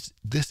 And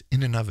this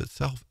in and of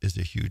itself is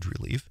a huge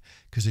relief,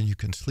 because then you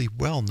can sleep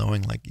well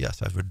knowing like,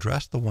 yes, I've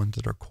addressed the ones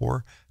that are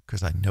core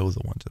because I know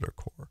the ones that are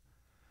core.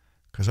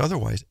 Because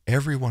otherwise,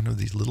 every one of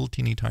these little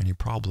teeny tiny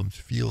problems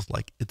feels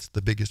like it's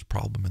the biggest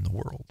problem in the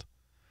world.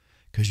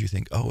 Because you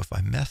think, oh, if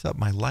I mess up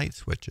my light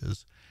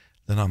switches,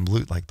 then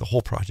like the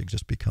whole project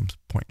just becomes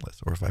pointless.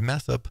 Or if I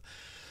mess up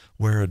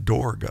where a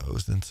door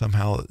goes, then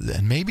somehow,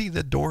 and maybe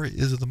the door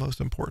is the most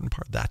important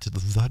part. That's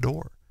the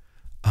door.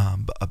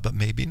 But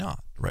maybe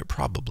not, right?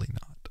 Probably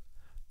not.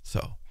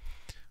 So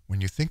when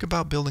you think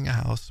about building a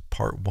house,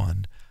 part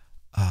one,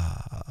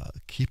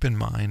 keep in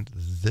mind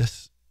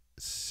this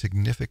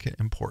significant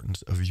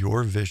importance of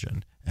your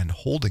vision and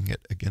holding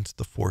it against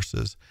the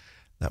forces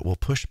that will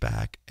push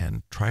back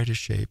and try to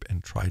shape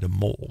and try to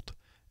mold.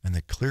 And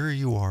the clearer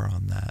you are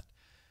on that,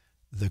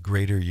 the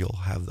greater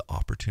you'll have the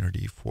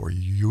opportunity for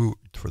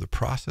the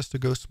process to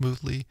go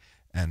smoothly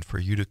and for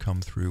you to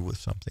come through with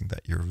something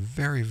that you're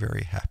very,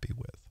 very happy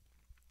with.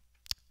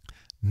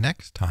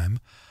 Next time,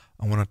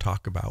 I want to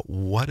talk about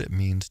what it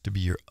means to be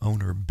your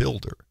owner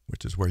builder,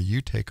 which is where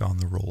you take on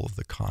the role of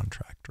the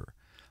contractor.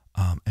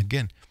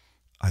 Again,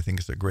 I think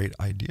it's a great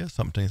idea,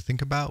 something to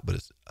think about,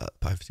 but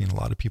I've seen a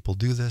lot of people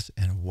do this,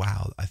 and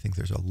wow, I think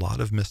there's a lot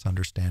of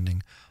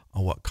misunderstanding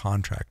on what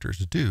contractors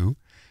do.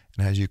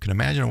 And as you can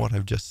imagine what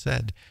I've just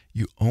said,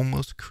 you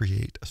almost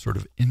create a sort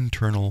of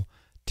internal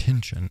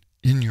tension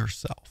in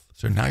yourself.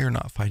 So now you're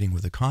not fighting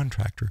with a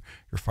contractor,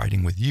 you're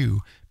fighting with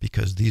you,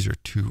 because these are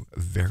two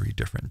very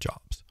different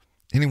jobs.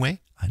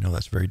 Anyway, I know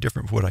that's very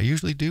different from what I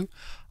usually do.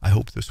 I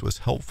hope this was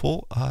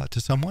helpful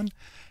to someone,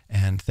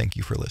 and thank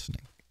you for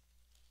listening.